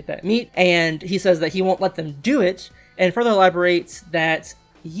village to get that meat, and he says that he won't let them do it, and further elaborates that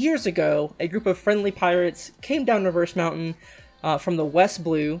years ago, a group of friendly pirates came down Reverse Mountain from the West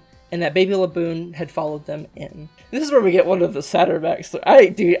Blue, and that baby Laboon had followed them in. This is where we get one of the sadder backstory.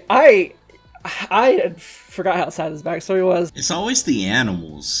 I had forgot how sad his backstory was. It's always the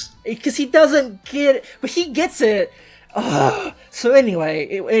animals. Because he doesn't get it, but he gets it. So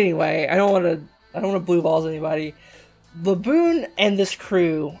anyway, I don't want to I don't want to blue balls anybody. Laboon and this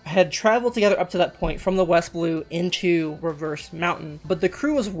crew had traveled together up to that point from the West Blue into Reverse Mountain, but the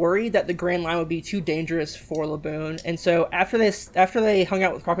crew was worried that the Grand Line would be too dangerous for Laboon, and so after they hung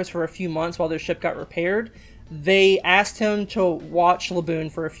out with Crocus for a few months while their ship got repaired, they asked him to watch Laboon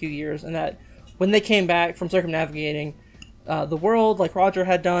for a few years, and that when they came back from circumnavigating the world like Roger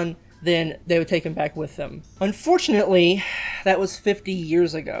had done, then they would take him back with them. Unfortunately, that was 50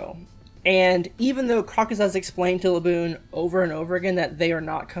 years ago. And even though Crocus has explained to Laboon over and over again that they are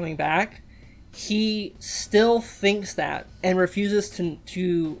not coming back, he still thinks that and refuses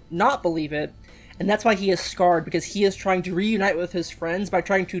to not believe it. And that's why he is scarred, because he is trying to reunite with his friends by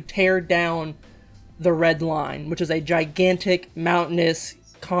trying to tear down the Red Line, which is a gigantic mountainous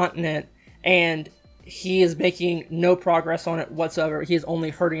continent, and he is making no progress on it whatsoever. He is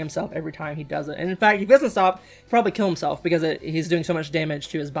only hurting himself every time he does it. And in fact, if he doesn't stop, he'll probably kill himself because he's doing so much damage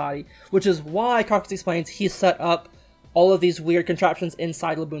to his body. Which is why Crocus explains he set up all of these weird contraptions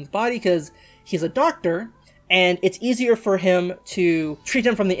inside Laboon's body, because he's a doctor, and it's easier for him to treat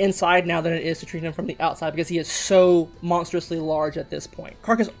him from the inside now than it is to treat him from the outside, because he is so monstrously large at this point.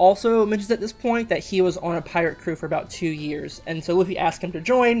 Crocus also mentions at this point that he was on a pirate crew for about 2 years, and so Luffy asked him to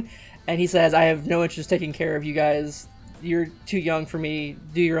join, and he says, I have no interest in taking care of you guys. You're too young for me.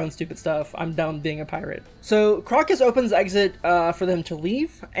 Do your own stupid stuff. I'm done being a pirate. So Crocus opens the exit for them to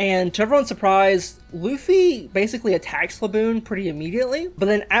leave, and to everyone's surprise, Luffy basically attacks Laboon pretty immediately. But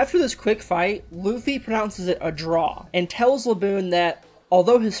then after this quick fight, Luffy pronounces it a draw and tells Laboon that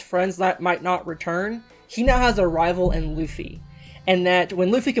although his friends might not return, he now has a rival in Luffy, and that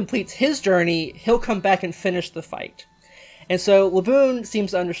when Luffy completes his journey, he'll come back and finish the fight. And so Laboon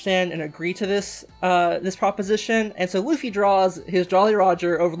seems to understand and agree to this this proposition, and so Luffy draws his Jolly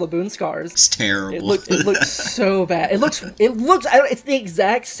Roger over Laboon's scars. It's terrible. It looks so bad. It's the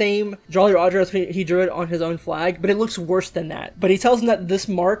exact same Jolly Roger as he drew it on his own flag, but it looks worse than that. But he tells him that this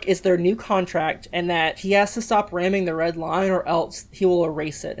mark is their new contract, and that he has to stop ramming the Red Line, or else he will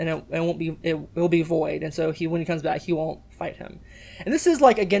erase it, and it will be void. And so when he comes back, he won't fight him. And this is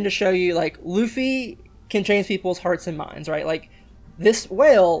like, again, to show you, like, Luffy can change people's hearts and minds, right? Like, this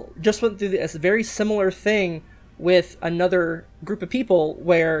whale just went through this very similar thing with another group of people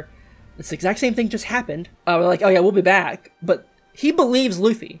where this exact same thing just happened. We're like, oh yeah, we'll be back. But he believes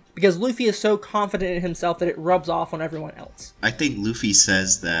Luffy because Luffy is so confident in himself that it rubs off on everyone else. I think Luffy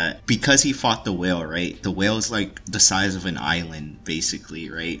says that because he fought the whale, right? The whale is like the size of an island, basically,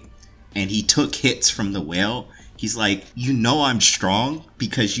 right? And he took hits from the whale. He's like, you know I'm strong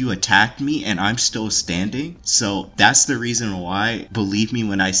because you attacked me and I'm still standing. So that's the reason why, believe me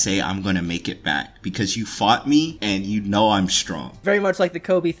when I say I'm going to make it back. Because you fought me and you know I'm strong. Very much like the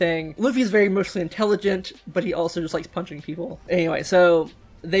Kobe thing. Luffy's very emotionally intelligent, but he also just likes punching people. Anyway, so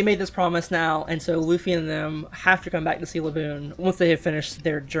they made this promise now, and so Luffy and them have to come back to see Laboon once they have finished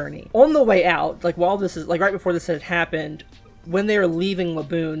their journey. On the way out, like while this is, like right before this had happened, when they are leaving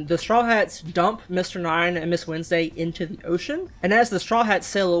Laboon, the Straw Hats dump Mr. Nine and Miss Wednesday into the ocean. And as the Straw Hats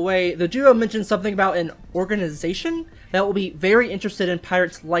sail away, the duo mentions something about an organization that will be very interested in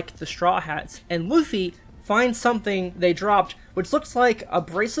pirates like the Straw Hats. And Luffy finds something they dropped, which looks like a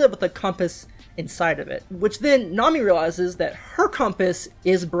bracelet with a compass inside of it, which then Nami realizes that her compass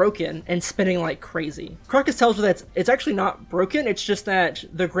is broken and spinning like crazy. Crocus tells her that it's actually not broken, it's just that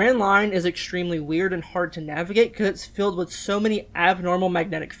the Grand Line is extremely weird and hard to navigate because it's filled with so many abnormal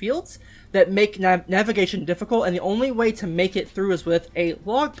magnetic fields that make navigation difficult, and the only way to make it through is with a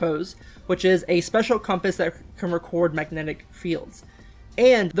log pose, which is a special compass that can record magnetic fields.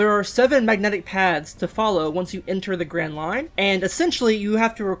 And there are 7 magnetic paths to follow once you enter the Grand Line, and essentially you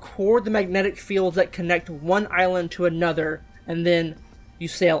have to record the magnetic fields that connect one island to another, and then you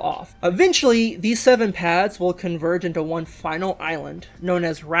sail off. Eventually, these 7 paths will converge into one final island, known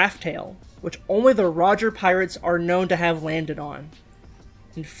as Raftail, which only the Roger pirates are known to have landed on.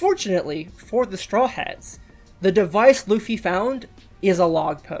 Unfortunately for the Straw Hats, the device Luffy found is a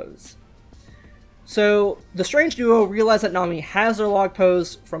log pose. So, the strange duo realize that Nami has their log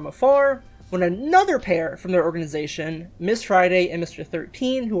pose from afar, when another pair from their organization, Miss Friday and Mr.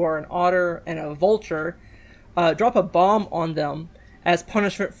 13, who are an otter and a vulture, drop a bomb on them as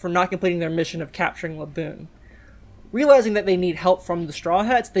punishment for not completing their mission of capturing Laboon. Realizing that they need help from the Straw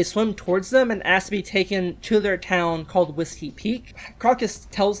Hats, they swim towards them and ask to be taken to their town called Whisky Peak. Crocus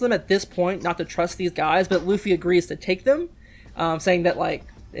tells them at this point not to trust these guys, but Luffy agrees to take them, saying that, like,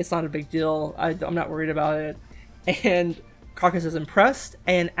 it's not a big deal, I'm not worried about it. And Crocus is impressed,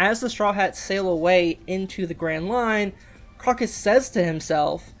 and as the Straw Hats sail away into the Grand Line, Crocus says to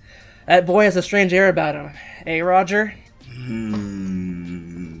himself, "That boy has a strange air about him. Eh, Roger?"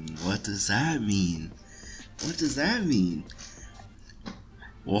 What does that mean? What does that mean?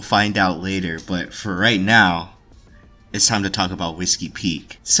 We'll find out later, but for right now, it's time to talk about Whisky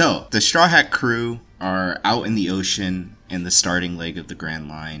Peak. So, the Straw Hat crew are out in the ocean in the starting leg of the Grand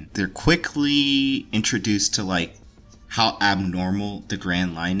Line. They're quickly introduced to like how abnormal the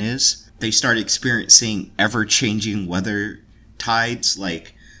Grand Line is. They start experiencing ever-changing weather tides,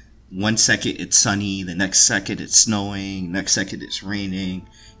 like 1 second it's sunny, the next second it's snowing, next second it's raining.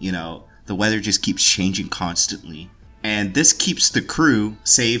 You know, the weather just keeps changing constantly. And this keeps the crew,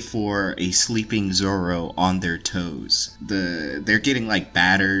 save for a sleeping Zoro, on their toes. They're getting like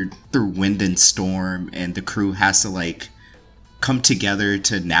battered through wind and storm, and the crew has to like come together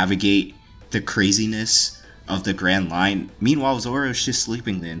to navigate the craziness of the Grand Line. Meanwhile, Zoro's just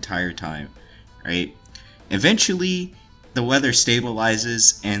sleeping the entire time, right? Eventually, the weather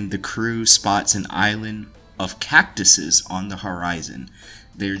stabilizes and the crew spots an island of cactuses on the horizon.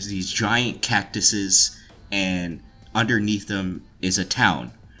 There's these giant cactuses, and underneath them is a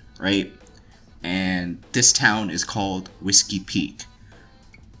town, right? And this town is called Whisky Peak.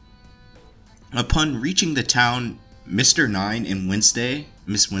 Upon reaching the town, Mr. Nine and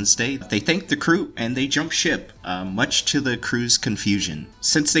Miss Wednesday, they thank the crew and they jump ship, much to the crew's confusion.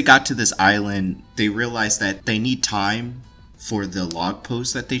 Since they got to this island, they realize that they need time for the log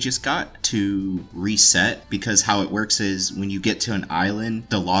post that they just got to reset, because how it works is when you get to an island,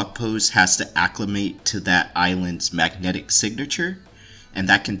 the log post has to acclimate to that island's magnetic signature, and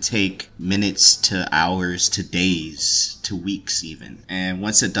that can take minutes to hours to days to weeks even. And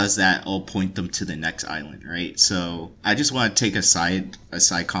once it does that, it'll point them to the next island, right? So I just want to take a side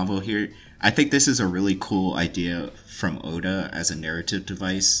convo here. I think this is a really cool idea from Oda as a narrative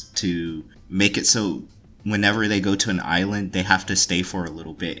device to make it so whenever they go to an island, they have to stay for a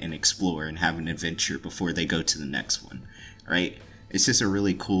little bit and explore and have an adventure before they go to the next one, right? It's just a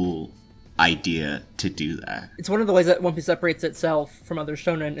really cool idea to do that. It's one of the ways that One Piece separates itself from other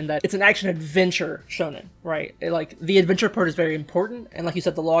shonen in that it's an action-adventure shonen, right? Like, the adventure part is very important, and like you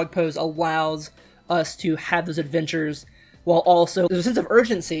said, the log pose allows us to have those adventures, while also there's a sense of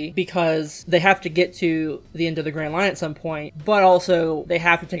urgency because they have to get to the end of the Grand Line at some point, but also they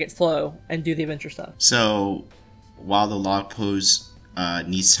have to take it slow and do the adventure stuff. So while the log pose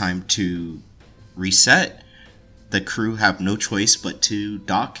needs time to reset, the crew have no choice but to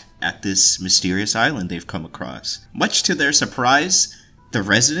dock at this mysterious island they've come across. Much to their surprise, the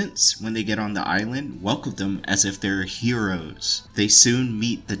residents, when they get on the island, welcome them as if they're heroes. They soon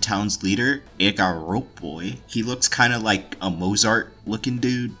meet the town's leader, Igaropoy. He looks kind of like a Mozart-looking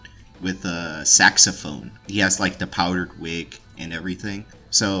dude with a saxophone. He has like the powdered wig and everything.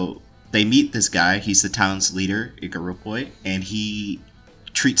 So they meet this guy. He's the town's leader, Igaropoy, and he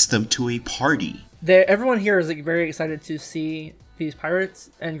treats them to a party. Everyone here is like very excited to see these pirates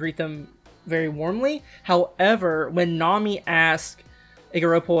and greet them very warmly. However, when Nami asks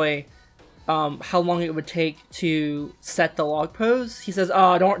Igaropoy how long it would take to set the log pose, he says,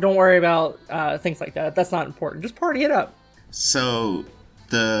 "Oh, don't worry about things like that. That's not important. Just party it up." So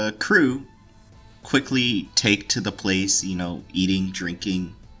the crew quickly take to the place, you know, eating,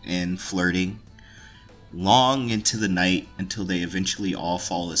 drinking, and flirting long into the night until they eventually all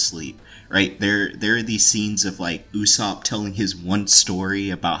fall asleep. Right? There are these scenes of like Usopp telling his one story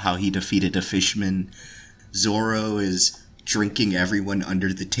about how he defeated a fisherman. Zoro is drinking everyone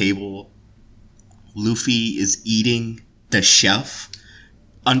under the table. Luffy is eating the chef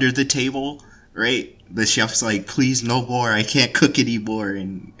under the table, right? The chef's like, "Please, no more, I can't cook anymore."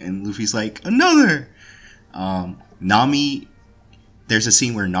 And Luffy's like, "Another." Nami, there's a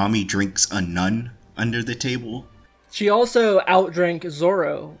scene where Nami drinks a nun under the table. She also outdrank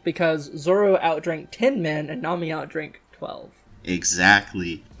Zoro, because Zoro outdrank 10 men and Nami outdrank 12.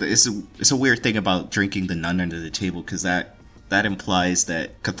 Exactly. It's a weird thing about drinking the nun under the table, because that implies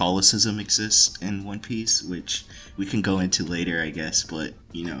that Catholicism exists in One Piece, which we can go into later, I guess. But,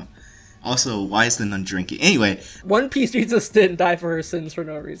 you know, also, why is the nun drinking? Anyway. One Piece Jesus didn't die for her sins for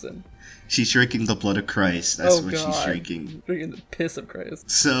no reason. She's drinking the blood of Christ. That's what she's drinking. Drinking the piss of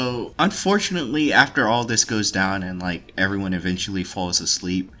Christ. So, unfortunately, after all this goes down and, like, everyone eventually falls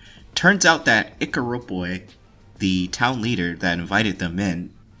asleep, turns out that Igaropoy, the town leader that invited them in,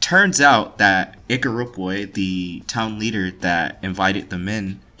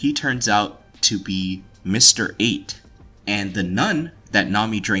 he turns out to be Mr. 8. And the nun that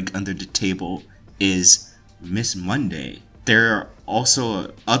Nami drank under the table is Miss Monday. There are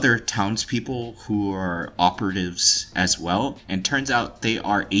also other townspeople who are operatives as well, and turns out they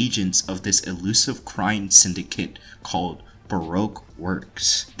are agents of this elusive crime syndicate called Baroque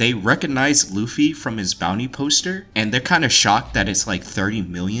Works. They recognize Luffy from his bounty poster, and they're kind of shocked that it's like 30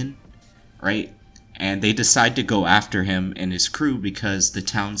 million right? And they decide to go after him and his crew because the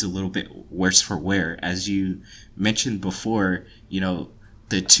town's a little bit worse for wear. As you mentioned before,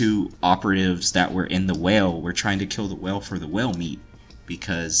 the two operatives that were in the whale were trying to kill the whale for the whale meat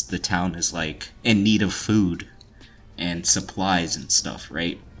because the town is like in need of food and supplies and stuff,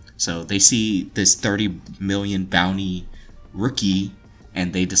 right? So they see this 30 million bounty rookie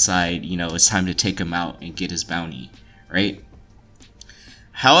and they decide, it's time to take him out and get his bounty, right?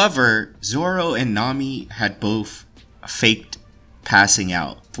 However, Zoro and Nami had both faked passing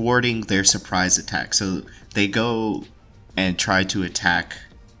out, thwarting their surprise attack. So they go and try to attack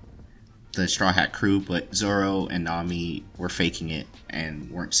the Straw Hat crew, but Zoro and Nami were faking it and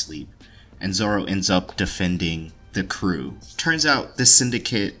weren't asleep. And Zoro ends up defending the crew. Turns out this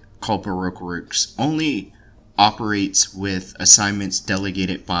syndicate called Baroque Works only operates with assignments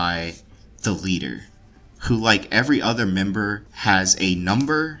delegated by the leader, who, like every other member, has a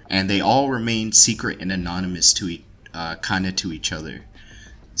number, and they all remain secret and anonymous to each other.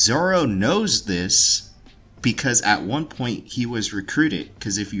 Zoro knows this because at one point he was recruited,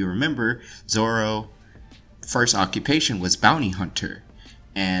 because if you remember, Zoro's first occupation was bounty hunter,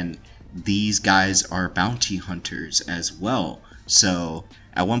 and these guys are bounty hunters as well. So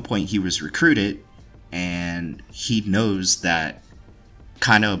at one point he was recruited, and he knows that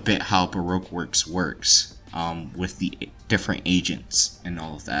kind of a bit how Baroque Works works with the different agents and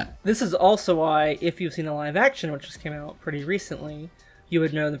all of that. This is also why, if you've seen the live action, which just came out pretty recently, you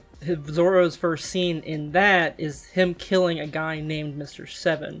would know that Zoro's first scene in that is him killing a guy named Mr.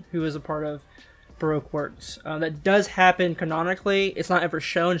 Seven, who is a part of Baroque Works. That does happen canonically. It's not ever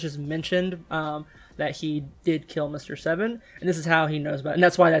shown, it's just mentioned that he did kill Mr. Seven, and this is how he knows about it. And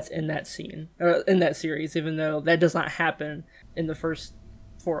that's why that's in that scene, or in that series, even though that does not happen in the first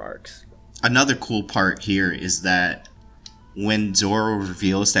 4 arcs. Another cool part here is that when Zoro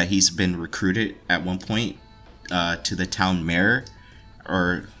reveals that he's been recruited at one point to the town mayor,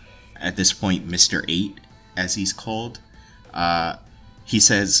 or at this point Mr. 8 as he's called, he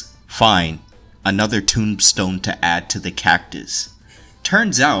says, "Fine, another tombstone to add to the cactus."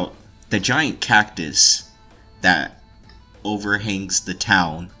 Turns out the giant cactus that overhangs the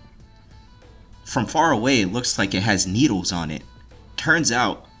town, from far away it looks like it has needles on it. Turns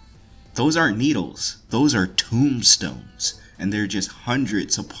out those aren't needles, those are tombstones. And there are just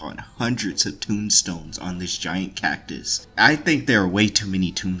hundreds upon hundreds of tombstones on this giant cactus. I think there are way too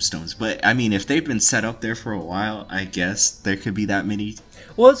many tombstones, but I mean, if they've been set up there for a while, I guess there could be that many.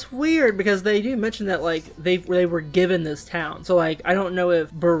 Well, it's weird because they do mention that, like, they were given this town. So, like, I don't know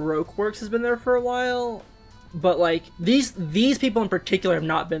if Baroque Works has been there for a while, but, like, these people in particular have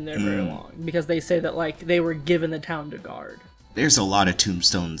not been there very long, because they say that, like, they were given the town to guard. There's a lot of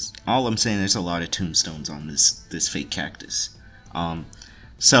tombstones. All I'm saying, there's a lot of tombstones on this fake cactus.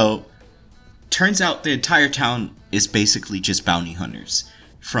 So turns out the entire town is basically just bounty hunters,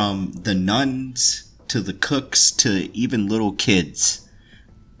 from the nuns to the cooks to even little kids.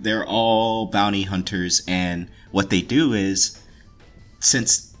 They're all bounty hunters, and what they do is,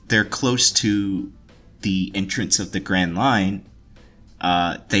 since they're close to the entrance of the Grand Line,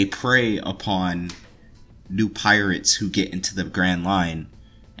 they prey upon new pirates who get into the Grand Line,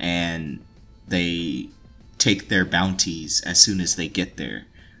 and they take their bounties as soon as they get there,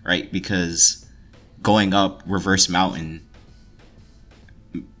 right? Because going up Reverse Mountain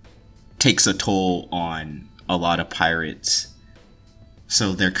takes a toll on a lot of pirates,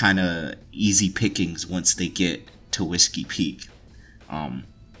 so they're kind of easy pickings once they get to Whisky Peak.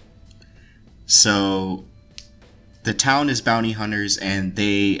 So the town is bounty hunters, and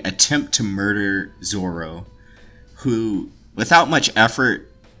they attempt to murder Zoro, who, without much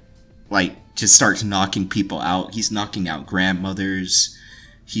effort, like, just starts knocking people out. He's knocking out grandmothers,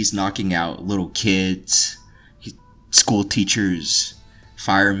 he's knocking out little kids, school teachers,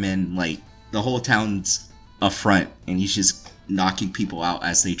 firemen, like, the whole town's up front, and he's just knocking people out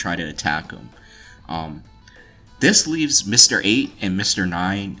as they try to attack him. This leaves Mr. 8 and Mr.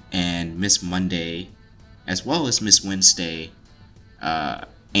 9 and Miss Monday, as well as Miss Wednesday,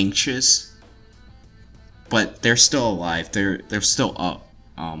 anxious, but they're still alive. They're still up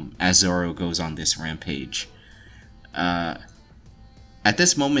as Zoro goes on this rampage. At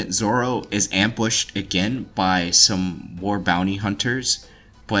this moment, Zoro is ambushed again by some more bounty hunters,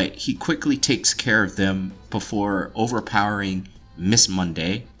 but he quickly takes care of them before overpowering Miss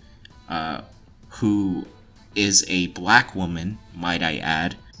Monday, who is a black woman, might I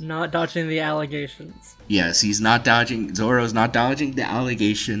add. Not dodging the allegations. Yes, Zoro's not dodging the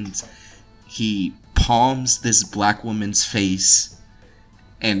allegations. He palms this black woman's face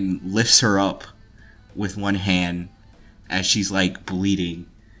and lifts her up with one hand as she's, like, bleeding,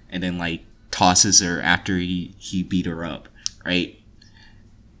 and then, like, tosses her after he beat her up, right?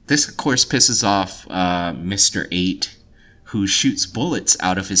 This, of course, pisses off Mr. 8, who shoots bullets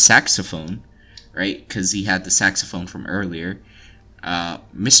out of his saxophone, right? Because he had the saxophone from earlier.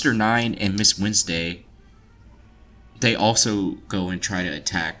 Mr. 9 and Miss Wednesday, they also go and try to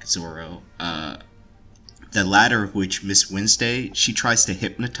attack Zoro. The latter of which, Miss Wednesday, she tries to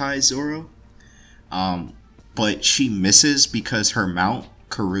hypnotize Zoro. But she misses because her mount,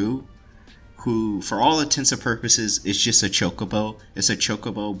 Karoo, who, for all intents and purposes, is just a chocobo. It's a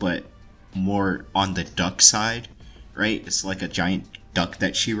chocobo, but more on the duck side, right? It's like a giant duck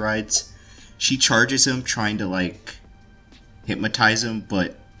that she rides. She charges him, trying to, like, hypnotize him,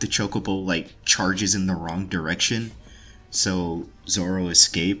 but the chocobo, like, charges in the wrong direction. So Zoro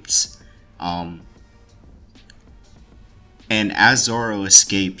escapes. And as Zoro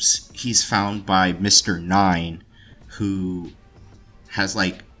escapes, he's found by Mr. 9, who has,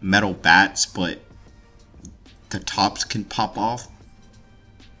 like, metal bats, but the tops can pop off,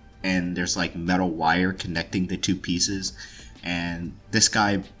 and there's like metal wire connecting the two pieces, and this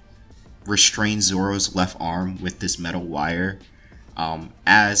guy restrains Zoro's left arm with this metal wire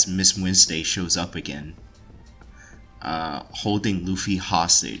as Miss Wednesday shows up again, holding Luffy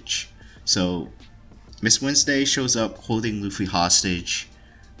hostage. So Miss Wednesday shows up holding Luffy hostage,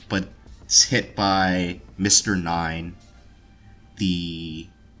 but it's hit by Mr. 9, the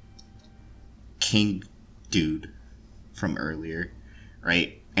king dude from earlier,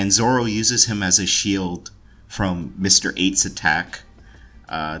 right? And Zoro uses him as a shield from Mr. 8's attack,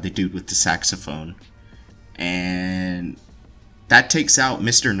 the dude with the saxophone. And that takes out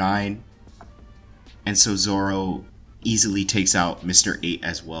Mr. 9, and so Zoro easily takes out Mr. 8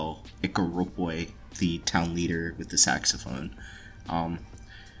 as well, Ikaropoi, the town leader with the saxophone.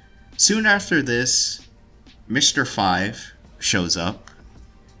 Soon after this, Mr. 5 shows up.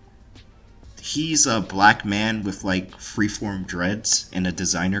 He's a black man with like freeform dreads and a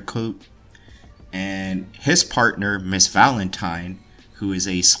designer coat. And his partner, Miss Valentine, who is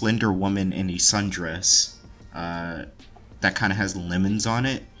a slender woman in a sundress that kind of has lemons on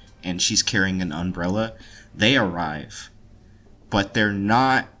it, and she's carrying an umbrella, they arrive. But they're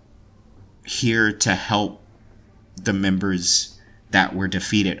not here to help the members that were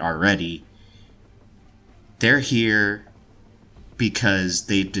defeated already. They're here because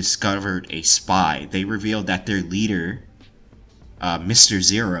they discovered a spy. They revealed that their leader, Mr.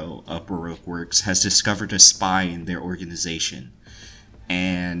 Zero of Baroque Works, has discovered a spy in their organization,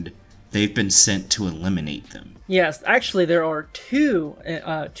 and they've been sent to eliminate them. Yes, actually there are two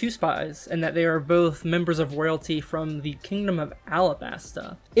spies, and that they are both members of royalty from the Kingdom of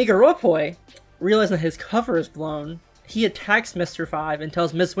Alabasta. Ikaropoi, realizing that his cover is blown, he attacks Mr. 5 and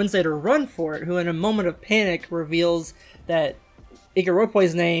tells Miss Wednesday to run for it, who in a moment of panic reveals that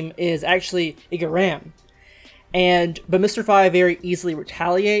Ikaropoi's name is actually Igaram. But Mr. 5 very easily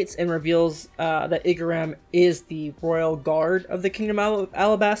retaliates and reveals that Igaram is the royal guard of the Kingdom of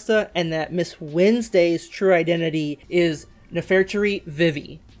Alabasta, and that Miss Wednesday's true identity is Nefertari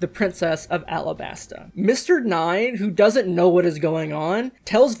Vivi, the princess of Alabasta. Mr. 9, who doesn't know what is going on,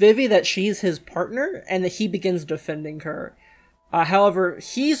 tells Vivi that she's his partner and that he begins defending her. However,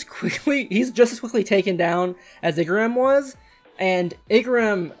 he's just as quickly taken down as Igaram was, and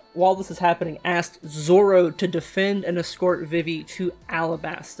Igaram, while this is happening, asked Zoro to defend and escort Vivi to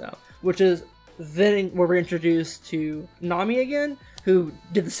Alabasta, which is then where we're introduced to Nami again, who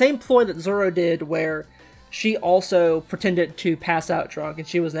did the same ploy that Zoro did, where she also pretended to pass out drunk, and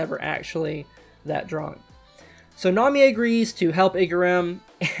she was never actually that drunk. So Nami agrees to help Igaram,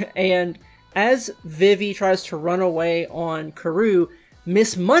 and as Vivi tries to run away on Karoo,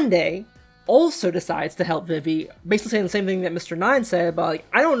 Miss Monday also decides to help Vivi, basically saying the same thing that Mr. 9 said about, like,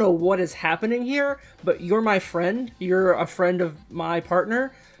 I don't know what is happening here, but you're my friend, you're a friend of my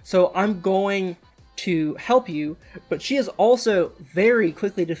partner, so I'm going to help you. But she is also very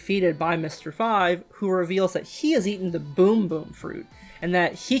quickly defeated by Mr. 5, who reveals that he has eaten the Boom Boom fruit, and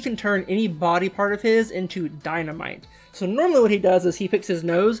that he can turn any body part of his into dynamite. So normally what he does is he picks his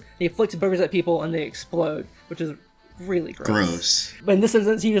nose, and he flicks boogers at people, and they explode, which is really gross. But in this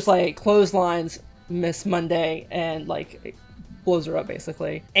instance, he just like clotheslines Miss Monday and like blows her up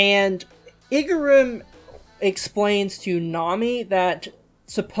basically. And Igaram explains to Nami that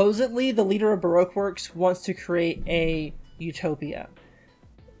supposedly the leader of Baroque Works wants to create a utopia.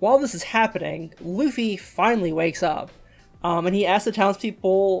 While this is happening, Luffy finally wakes up, and he asks the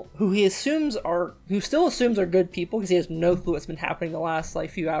townspeople, who still assumes are good people because he has no clue what's been happening the last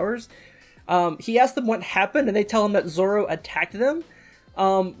like few hours. He asks them what happened, and they tell him that Zoro attacked them,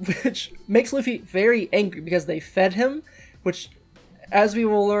 which makes Luffy very angry because they fed him, which as we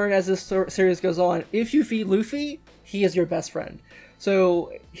will learn as this series goes on, if you feed Luffy, he is your best friend.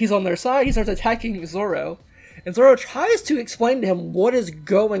 So he's on their side, he starts attacking Zoro, and Zoro tries to explain to him what is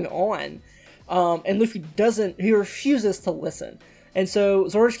going on, and Luffy he refuses to listen. And so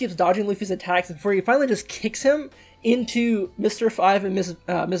Zoro just keeps dodging Luffy's attacks before he finally just kicks him into Mr. Five and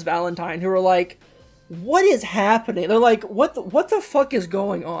Miss Valentine, who are like, what is happening? They're like, what the fuck is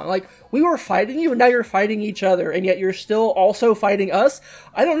going on? Like, we were fighting you and now you're fighting each other and yet you're still also fighting us?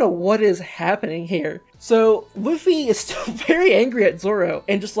 I don't know what is happening here. So Luffy is still very angry at Zoro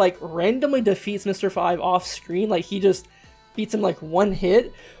and just like randomly defeats Mr. Five off screen. Like, he just beats him like one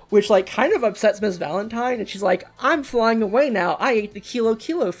hit, which like kind of upsets Miss Valentine, and she's like, I'm flying away now. I ate the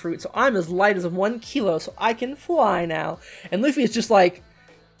kilo fruit, so I'm as light as 1 kilo, so I can fly now. And Luffy is just like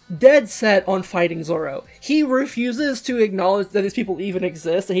dead set on fighting Zoro. He refuses to acknowledge that these people even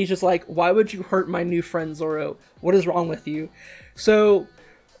exist, and he's just like, why would you hurt my new friend Zoro? What is wrong with you? So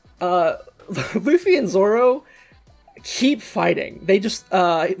Luffy and Zoro keep fighting. They just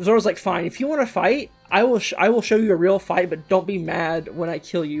Zoro's like, fine, if you want to fight, I will show you a real fight, but don't be mad when I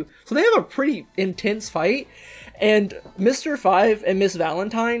kill you. So they have a pretty intense fight, and Mr. Five and Miss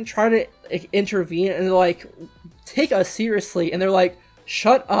Valentine try to intervene, and they're like, take us seriously, and they're like,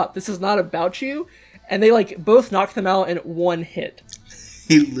 shut up, this is not about you, and they like both knock them out in one hit.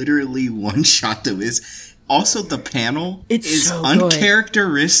 He literally one-shot them. Also, the panel is so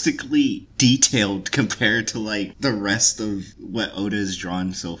uncharacteristically detailed compared to like the rest of what Oda has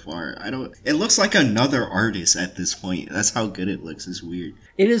drawn so far. It looks like another artist at this point. That's how good it looks. It's weird.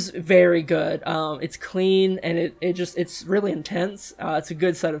 It is very good. It's clean, and it's really intense. It's a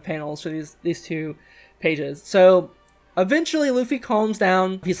good set of panels for these 2 pages. So eventually Luffy calms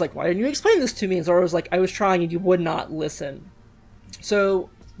down. He's like, why didn't you explain this to me? And Zoro's like, I was trying and you would not listen. So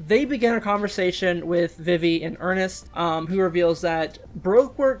they begin a conversation with Vivi and Ernest, who reveals that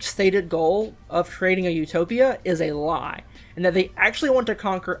Baroqueworks' stated goal of creating a utopia is a lie, and that they actually want to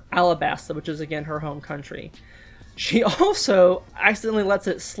conquer Alabasta, which is again her home country. She also accidentally lets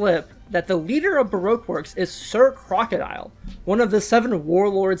it slip that the leader of Baroqueworks is Sir Crocodile, one of the 7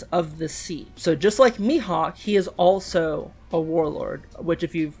 warlords of the sea. So just like Mihawk, he is also a warlord, which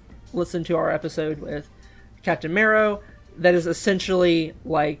if you've listened to our episode with Captain Marrow, that is essentially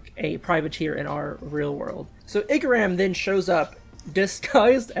like a privateer in our real world. So Igaram then shows up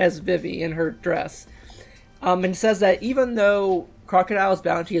disguised as Vivi in her dress, and says that even though Crocodile's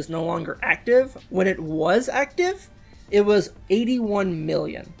bounty is no longer active, when it was active, it was 81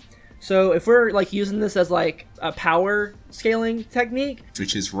 million. So if we're like using this as like a power scaling technique,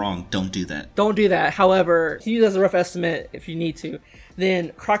 which is wrong, don't do that. Don't do that. However, to use as a rough estimate if you need to,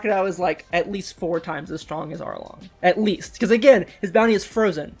 then Crocodile is like at least 4 times as strong as Arlong. At least. Because again, his bounty is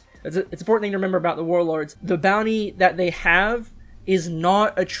frozen. It's an important thing to remember about the warlords. The bounty that they have is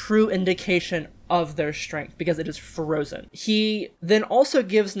not a true indication of their strength because it is frozen. He then also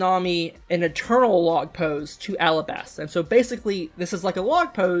gives Nami an eternal log pose to Alabasta. And so basically this is like a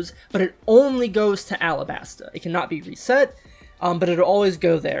log pose, but it only goes to Alabasta. It cannot be reset, but it'll always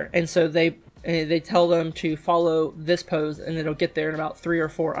go there. And so they tell them to follow this pose and it'll get there in about 3 or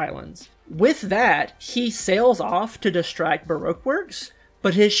 4 islands. With that, he sails off to distract Baroqueworks,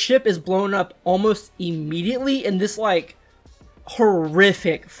 but his ship is blown up almost immediately in this like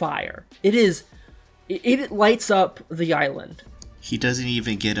horrific fire. It lights up the island. He doesn't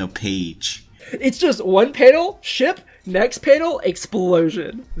even get a page. It's just one panel, ship, next panel,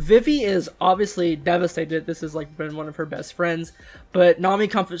 explosion. Vivi is obviously devastated. This has like been one of her best friends, but Nami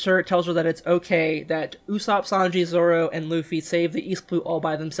comforts her, tells her that it's okay, that Usopp, Sanji, Zoro, and Luffy saved the East Blue all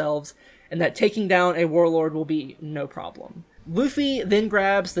by themselves, and that taking down a warlord will be no problem. Luffy then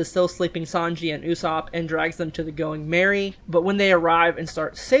grabs the still sleeping Sanji and Usopp and drags them to the Going Merry, but when they arrive and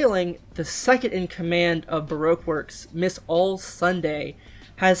start sailing, the second in command of Baroqueworks, Miss All Sunday,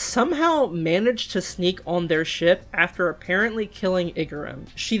 has somehow managed to sneak on their ship after apparently killing Igaram.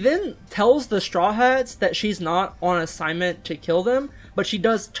 She then tells the Straw Hats that she's not on assignment to kill them, but she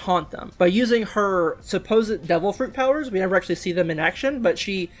does taunt them by using her supposed devil fruit powers. We never actually see them in action, but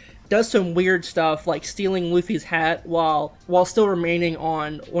she does some weird stuff like stealing Luffy's hat while still remaining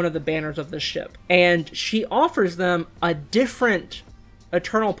on one of the banners of the ship. And she offers them a different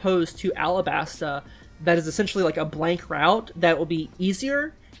eternal pose to Alabasta that is essentially like a blank route that will be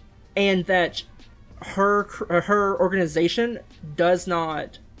easier, and that her organization does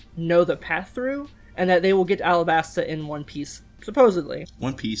not know the path through, and that they will get to Alabasta in one piece, supposedly.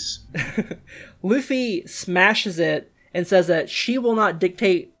 One Piece. Luffy smashes it and says that she will not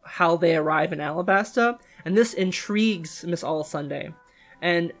dictate how they arrive in Alabasta, and this intrigues Miss All Sunday.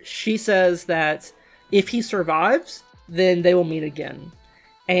 And she says that if he survives, then they will meet again.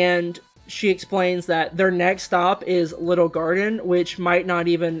 And she explains that their next stop is Little Garden, which might not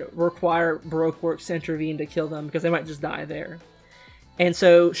even require Baroque Works to intervene to kill them, because they might just die there. And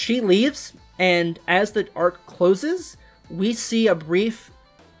so she leaves, and as the arc closes, we see a brief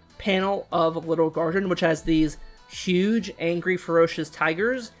panel of Little Garden, which has these huge, angry, ferocious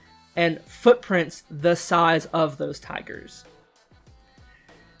tigers, and footprints the size of those tigers.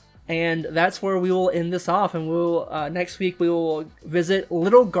 And that's where we will end this off, and we'll next week we will visit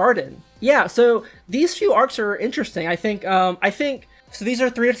Little Garden. Yeah, so these few arcs are interesting. I think so. These are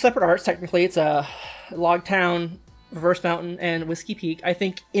 3 separate arcs. Technically, it's a Logue Town, Reverse Mountain, and Whisky Peak. I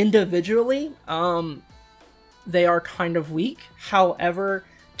think individually, they are kind of weak. However,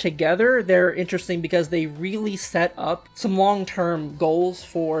 together they're interesting because they really set up some long-term goals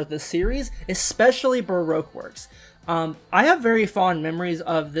for the series, especially Baroque Works. I have very fond memories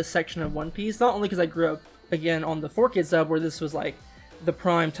of this section of One Piece, not only because I grew up, again, on the 4Kids sub, where this was, like, the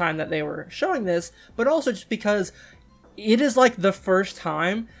prime time that they were showing this, but also just because it is, like, the first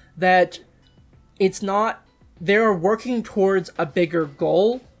time that it's not... they're working towards a bigger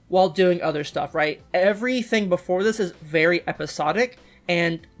goal while doing other stuff, right? Everything before this is very episodic,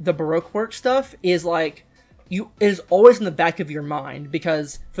 and the Baroque Works stuff is, like... it is always in the back of your mind,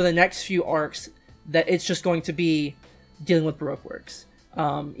 because for the next few arcs, that it's just going to be dealing with Baroque Works,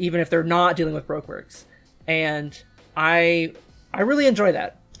 even if they're not dealing with Baroque Works. And I really enjoy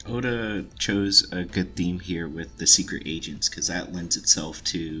that. Oda chose a good theme here with the secret agents, because that lends itself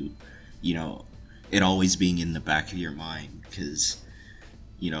to, you know, it always being in the back of your mind, because,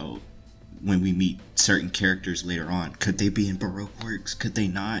 you know, when we meet certain characters later on, could they be in Baroque Works? Could they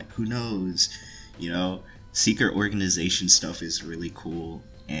not? Who knows? You know, secret organization stuff is really cool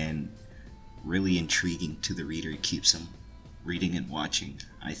and really intriguing to the reader. It keeps them reading and watching,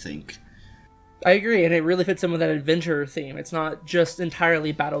 I think. I agree, and it really fits in with that adventure theme. It's not just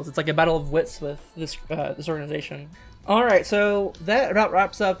entirely battles. It's like a battle of wits with this organization. Alright, so that about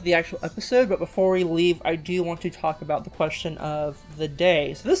wraps up the actual episode, but before we leave, I do want to talk about the question of the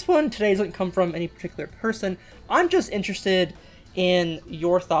day. So this one today doesn't come from any particular person. I'm just interested in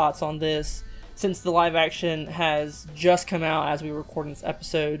your thoughts on this, since the live action has just come out as we record this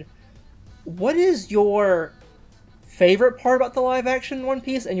episode. What is your favorite part about the live action One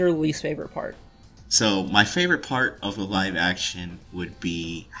Piece and your least favorite part? So my favorite part of the live action would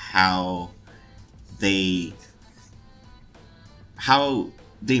be how they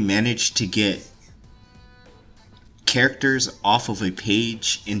managed to get characters off of a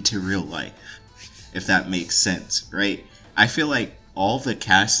page into real life, if that makes sense, right? I feel like all the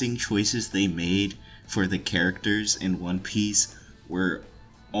casting choices they made for the characters in One Piece were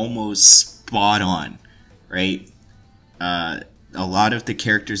almost spot on, right? A lot of the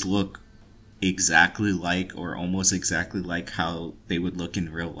characters look exactly like, or almost exactly like, how they would look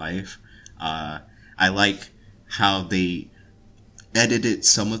in real life. I like how they edited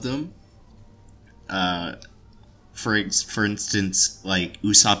some of them. For instance, like,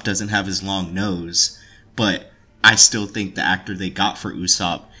 Usopp doesn't have his long nose, but I still think the actor they got for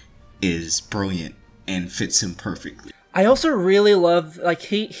Usopp is brilliant and fits him perfectly. I also really love, like,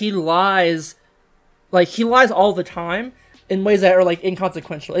 he lies all the time in ways that are, like,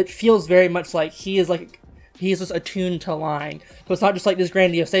 inconsequential. It feels very much like he's just attuned to lying. So it's not just like this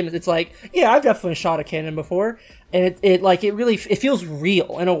grandiose statement. It's like, yeah, I've definitely shot a cannon before, and it feels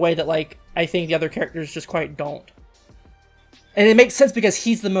real in a way that, like, I think the other characters just quite don't. And it makes sense because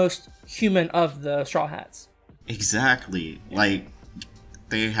he's the most human of the Straw Hats. Exactly. Like,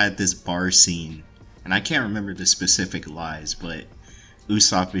 they had this bar scene, and I can't remember the specific lies, but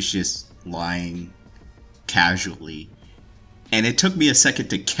Usopp is just lying casually. And it took me a second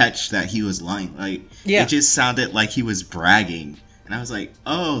to catch that he was lying. Like, yeah. It just sounded like he was bragging. And I was like,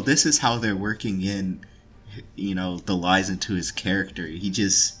 oh, this is how they're working in, you know, the lies into his character.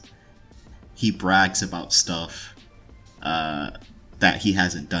 He brags about stuff that he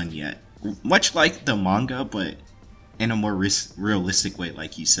hasn't done yet. Much like the manga, but in a more realistic way,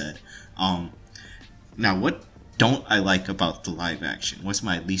 like you said. Now, what don't I like about the live action? What's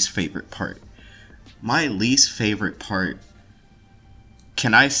my least favorite part? My least favorite part...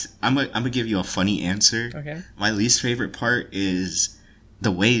 I'm gonna give you a funny answer. Okay. My least favorite part is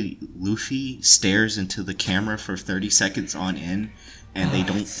the way Luffy stares into the camera for 30 seconds on end, and they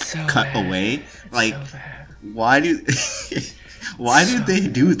don't cut away. Like, why do they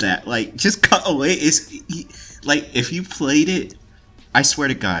do that? Like, just cut away. Like, if you played it, I swear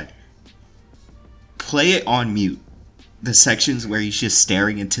to God, play it on mute. The sections where he's just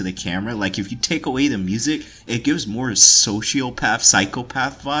staring into the camera, like, if you take away the music, it gives more sociopath,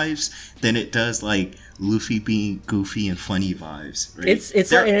 psychopath vibes than it does, like, Luffy being goofy and funny vibes. Right?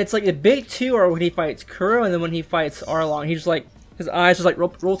 It's like the big two are when he fights Kuro, and then when he fights Arlong, he's just like his eyes just like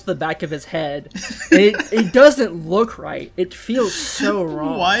roll to the back of his head. And it doesn't look right. It feels so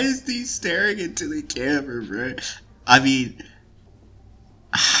wrong. Why is he staring into the camera, bro? I mean,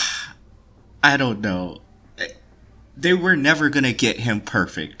 I don't know. They were never gonna get him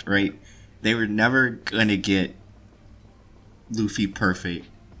perfect, right? They were never gonna get Luffy perfect,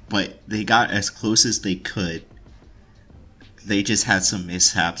 but they got as close as they could. They just had some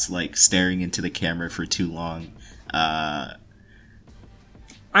mishaps, like staring into the camera for too long.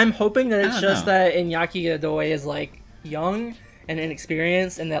 I'm hoping that it's just that Iñaki Godoy is like young and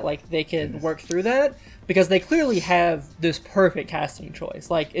inexperienced, and that like they can work through that, because they clearly have this perfect casting choice.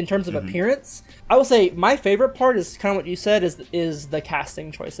 Like in terms of appearance, I will say my favorite part is kind of what you said, is the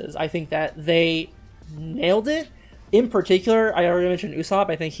casting choices. I think that they nailed it. In particular, I already mentioned Usopp.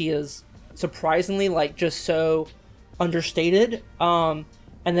 I think he is surprisingly like just so understated. And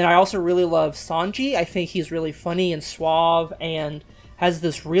then I also really love Sanji. I think he's really funny and suave and has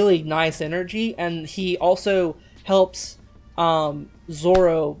this really nice energy, and he also helps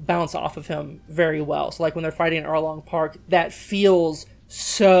Zoro bounce off of him very well. So like when they're fighting in Arlong Park, that feels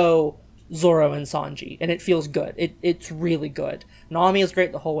so Zoro and Sanji, and it feels good. It's really good. Nami is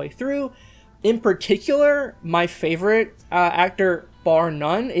great the whole way through. In particular, my favorite actor, bar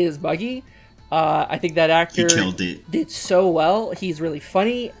none, is Buggy. I think that actor did so well. He's really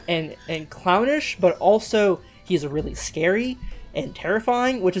funny and clownish, but also he's really scary and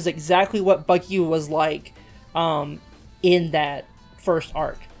terrifying, which is exactly what Buggy was like in that first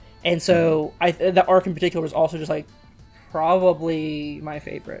arc. And so that arc in particular was also just like probably my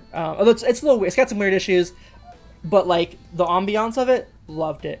favorite. Although it's a little weird. It's got some weird issues, but like the ambiance of it,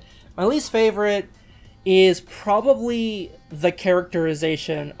 loved it. My least favorite is probably the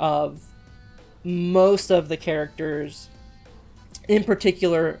characterization of most of the characters, in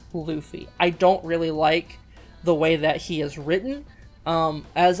particular Luffy. I don't really like the way that he is written.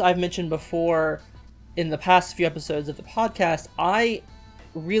 As I've mentioned before in the past few episodes of the podcast, I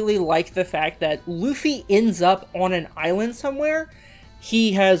really like the fact that Luffy ends up on an island somewhere.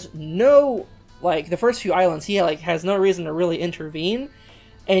 He has no, like, the first few islands, he like has no reason to really intervene,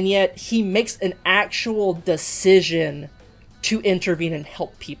 and yet he makes an actual decision to intervene and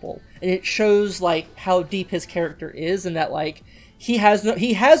help people. And it shows like how deep his character is, and that like he has no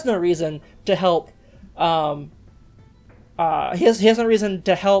reason to help he has no reason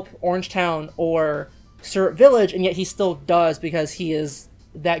to help Orange Town or Syrup Village, and yet he still does because he is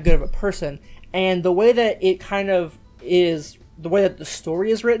that good of a person. And the way that it kind of is, the way that the story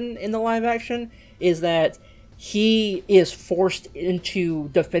is written in the live action, is that he is forced into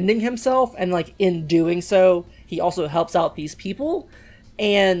defending himself, and like in doing so, he also helps out these people.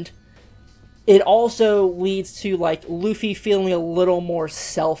 And it also leads to like Luffy feeling a little more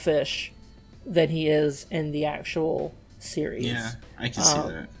selfish than he is in the actual series. Yeah, I can see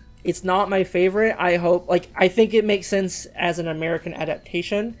that. It's not my favorite. I think it makes sense as an American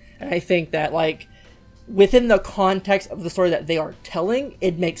adaptation, and I think that like within the context of the story that they are telling,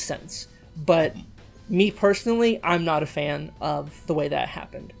 it makes sense. But me personally, I'm not a fan of the way that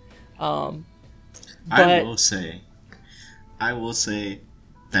happened. I will say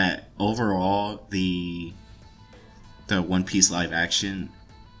that overall the One Piece live action,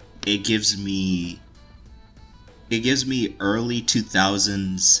 it gives me early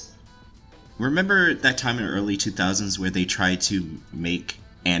 2000s. Remember that time in early 2000s where they tried to make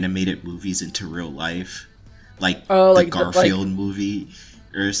animated movies into real life, like the Garfield movie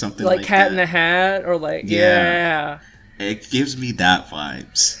or something like Cat that. in the Hat, or like yeah. It gives me that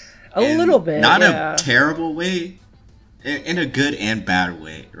vibes. A little bit, not a terrible way, in a good and bad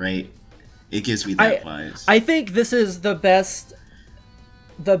way, right? It gives me that vibes. I think this is the best.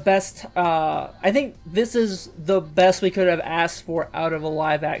 I think this is the best we could have asked for out of a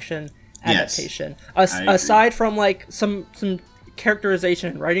live action adaptation. Yes, aside from like some characterization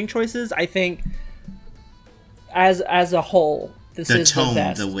and writing choices, I think as a whole, this is the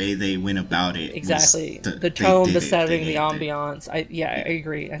best. The way they went about it, exactly. The tone, the setting, the ambiance. I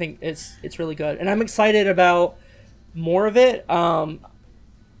agree. I think it's really good, and I'm excited about more of it. I'm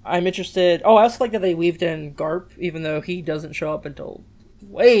interested. Oh, I also like that they weaved in Garp, even though he doesn't show up until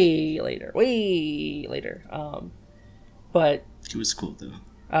way later. But it was cool though.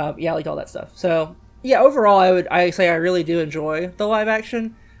 Yeah, I like all that stuff. So yeah, overall, I say I really do enjoy the live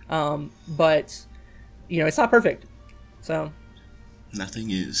action. But it's not perfect. So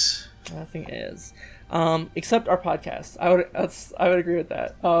nothing is. Nothing is. Except our podcast. I would agree with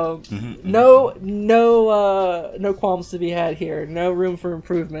that. No qualms to be had here. No room for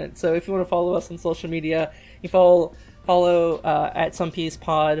improvement. So if you want to follow us on social media, you follow at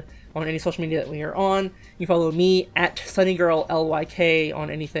SomePeacePod on any social media that we are on. You follow me at SunnyGirlLYK on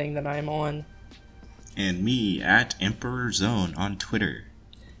anything that I am on. And me at Emperor Zone on Twitter.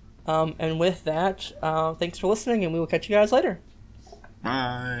 And with that, thanks for listening, and we will catch you guys later.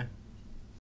 Bye.